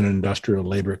prison industrial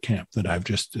labor camp that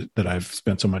I've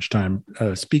spent so much time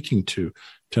speaking to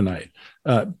tonight.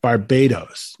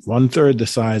 Barbados, 1/3 the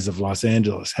size of Los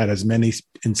Angeles, had as many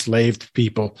enslaved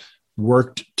people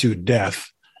worked to death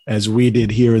as we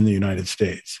did here in the United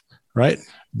States, right?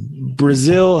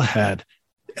 Brazil had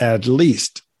at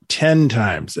least 10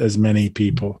 times as many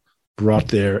people brought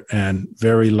there and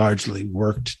very largely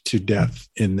worked to death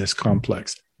in this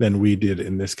complex than we did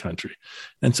in this country.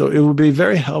 And so it would be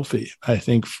very healthy, I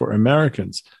think, for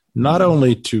Americans, not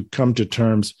only to come to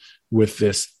terms with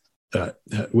this,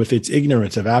 with its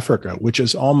ignorance of Africa, which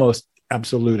is almost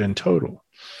absolute and total,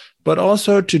 but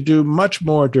also to do much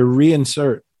more to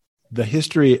reinsert the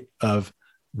history of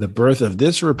the birth of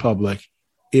this republic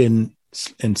in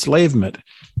enslavement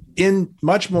in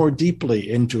much more deeply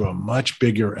into a much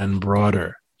bigger and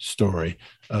broader story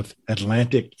of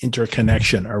Atlantic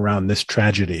interconnection around this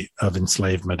tragedy of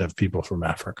enslavement of people from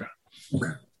Africa.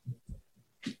 Okay.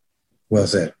 Well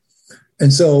said.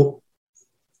 And so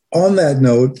on that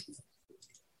note,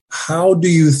 how do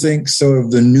you think sort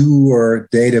of the newer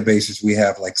databases we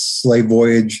have, like Slave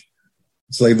Voyage,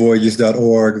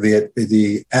 slavevoyages.org,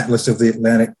 the Atlas of the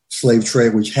Atlantic Slave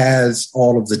Trade, which has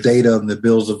all of the data and the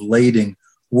bills of lading,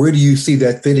 where do you see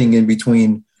that fitting in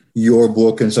between your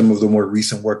book and some of the more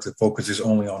recent work that focuses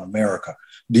only on America?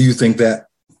 Do you think that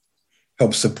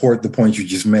helps support the point you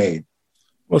just made?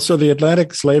 Well, so the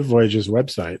Atlantic Slave Voyages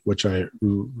website, which I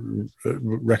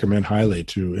recommend highly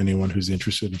to anyone who's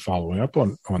interested in following up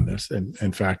on this, and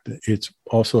in fact, it's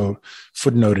also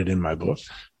footnoted in my book,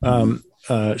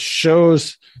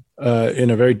 shows in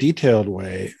a very detailed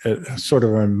way, sort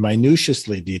of a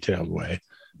minutiously detailed way,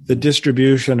 the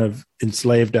distribution of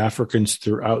enslaved Africans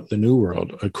throughout the New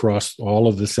World across all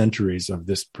of the centuries of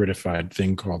this prettified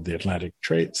thing called the Atlantic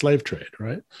slave trade,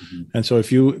 right? Mm-hmm. And so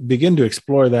if you begin to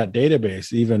explore that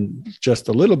database, even just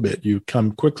a little bit, you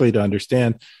come quickly to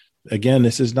understand, again,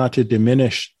 this is not to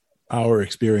diminish our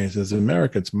experience as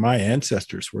Americans. My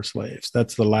ancestors were slaves.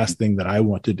 That's the last thing that I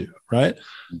want to do, right?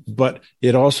 But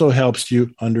it also helps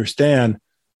you understand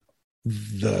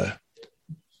the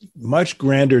much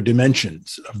grander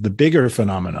dimensions of the bigger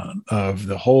phenomenon of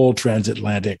the whole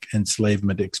transatlantic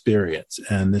enslavement experience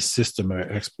and this system of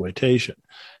exploitation.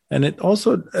 And it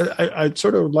also, I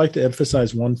sort of would like to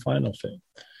emphasize one final thing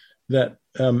that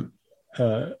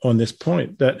on this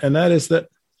point, that is that,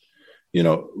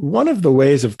 one of the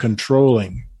ways of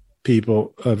controlling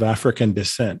people of African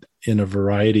descent in a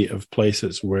variety of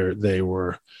places where they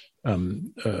were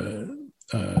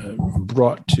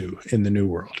brought to in the New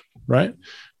World, right,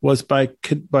 was by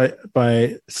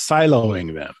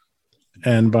siloing them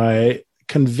and by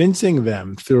convincing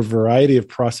them through a variety of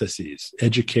processes,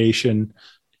 education,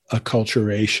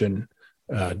 acculturation,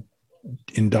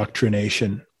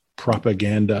 indoctrination,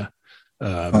 propaganda,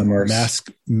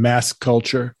 mass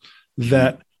culture,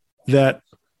 that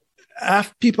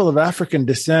people of African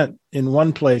descent in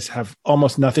one place have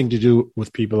almost nothing to do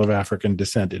with people of African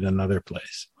descent in another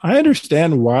place. I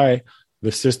understand why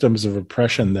the systems of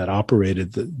oppression that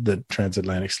operated the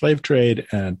transatlantic slave trade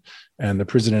and the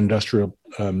prison industrial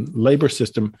labor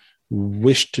system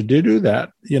wished to do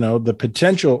that. The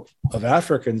potential of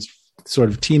Africans sort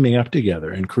of teaming up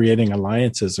together and creating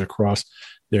alliances across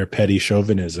their petty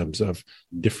chauvinisms of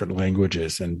different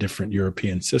languages and different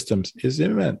European systems is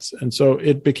immense. And so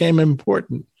it became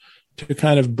important to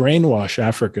kind of brainwash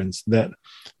Africans that,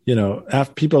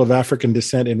 people of African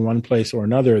descent in one place or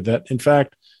another, that in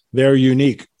fact, they're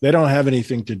unique. They don't have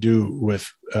anything to do with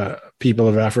people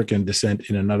of African descent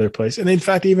in another place. And in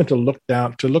fact, even to look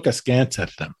askance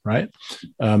at them, right?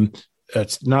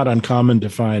 It's not uncommon to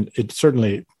find, it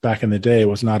certainly back in the day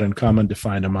was not uncommon to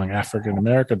find among African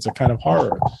Americans a kind of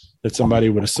horror that somebody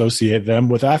would associate them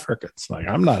with Africans. Like,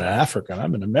 I'm not an African,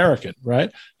 I'm an American,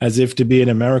 right? As if to be an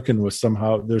American was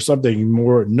somehow, there's something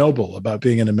more noble about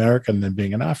being an American than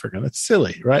being an African. That's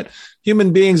silly, right?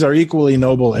 Human beings are equally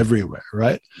noble everywhere,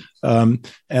 right?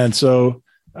 And so,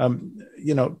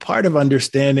 part of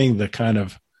understanding the kind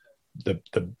of the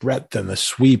breadth and the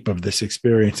sweep of this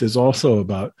experience is also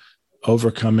about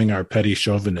overcoming our petty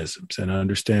chauvinisms and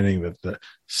understanding that the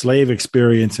slave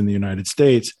experience in the United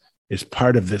States is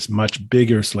part of this much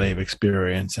bigger slave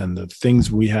experience, and the things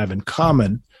we have in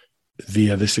common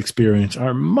via this experience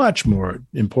are much more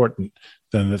important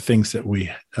than the things that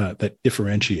that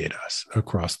differentiate us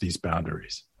across these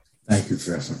boundaries. Thank you,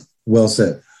 Professor. Well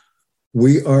said.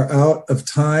 We are out of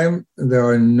time. There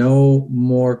are no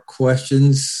more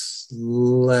questions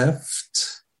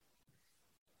left.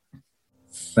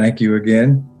 Thank you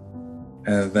again.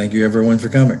 And thank you, everyone, for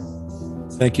coming.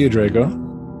 Thank you, Drago.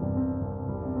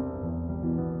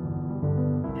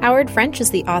 Howard French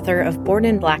is the author of Born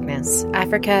in Blackness,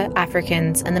 Africa,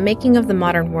 Africans, and the Making of the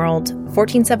Modern World,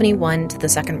 1471 to the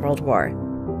Second World War.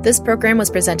 This program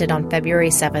was presented on February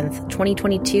 7th,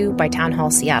 2022 by Town Hall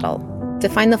Seattle. To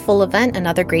find the full event and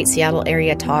other great Seattle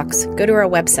area talks, go to our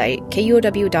website,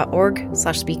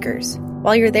 kuow.org/speakers.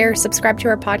 While you're there, subscribe to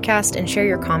our podcast and share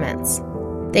your comments.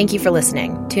 Thank you for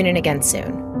listening. Tune in again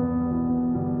soon.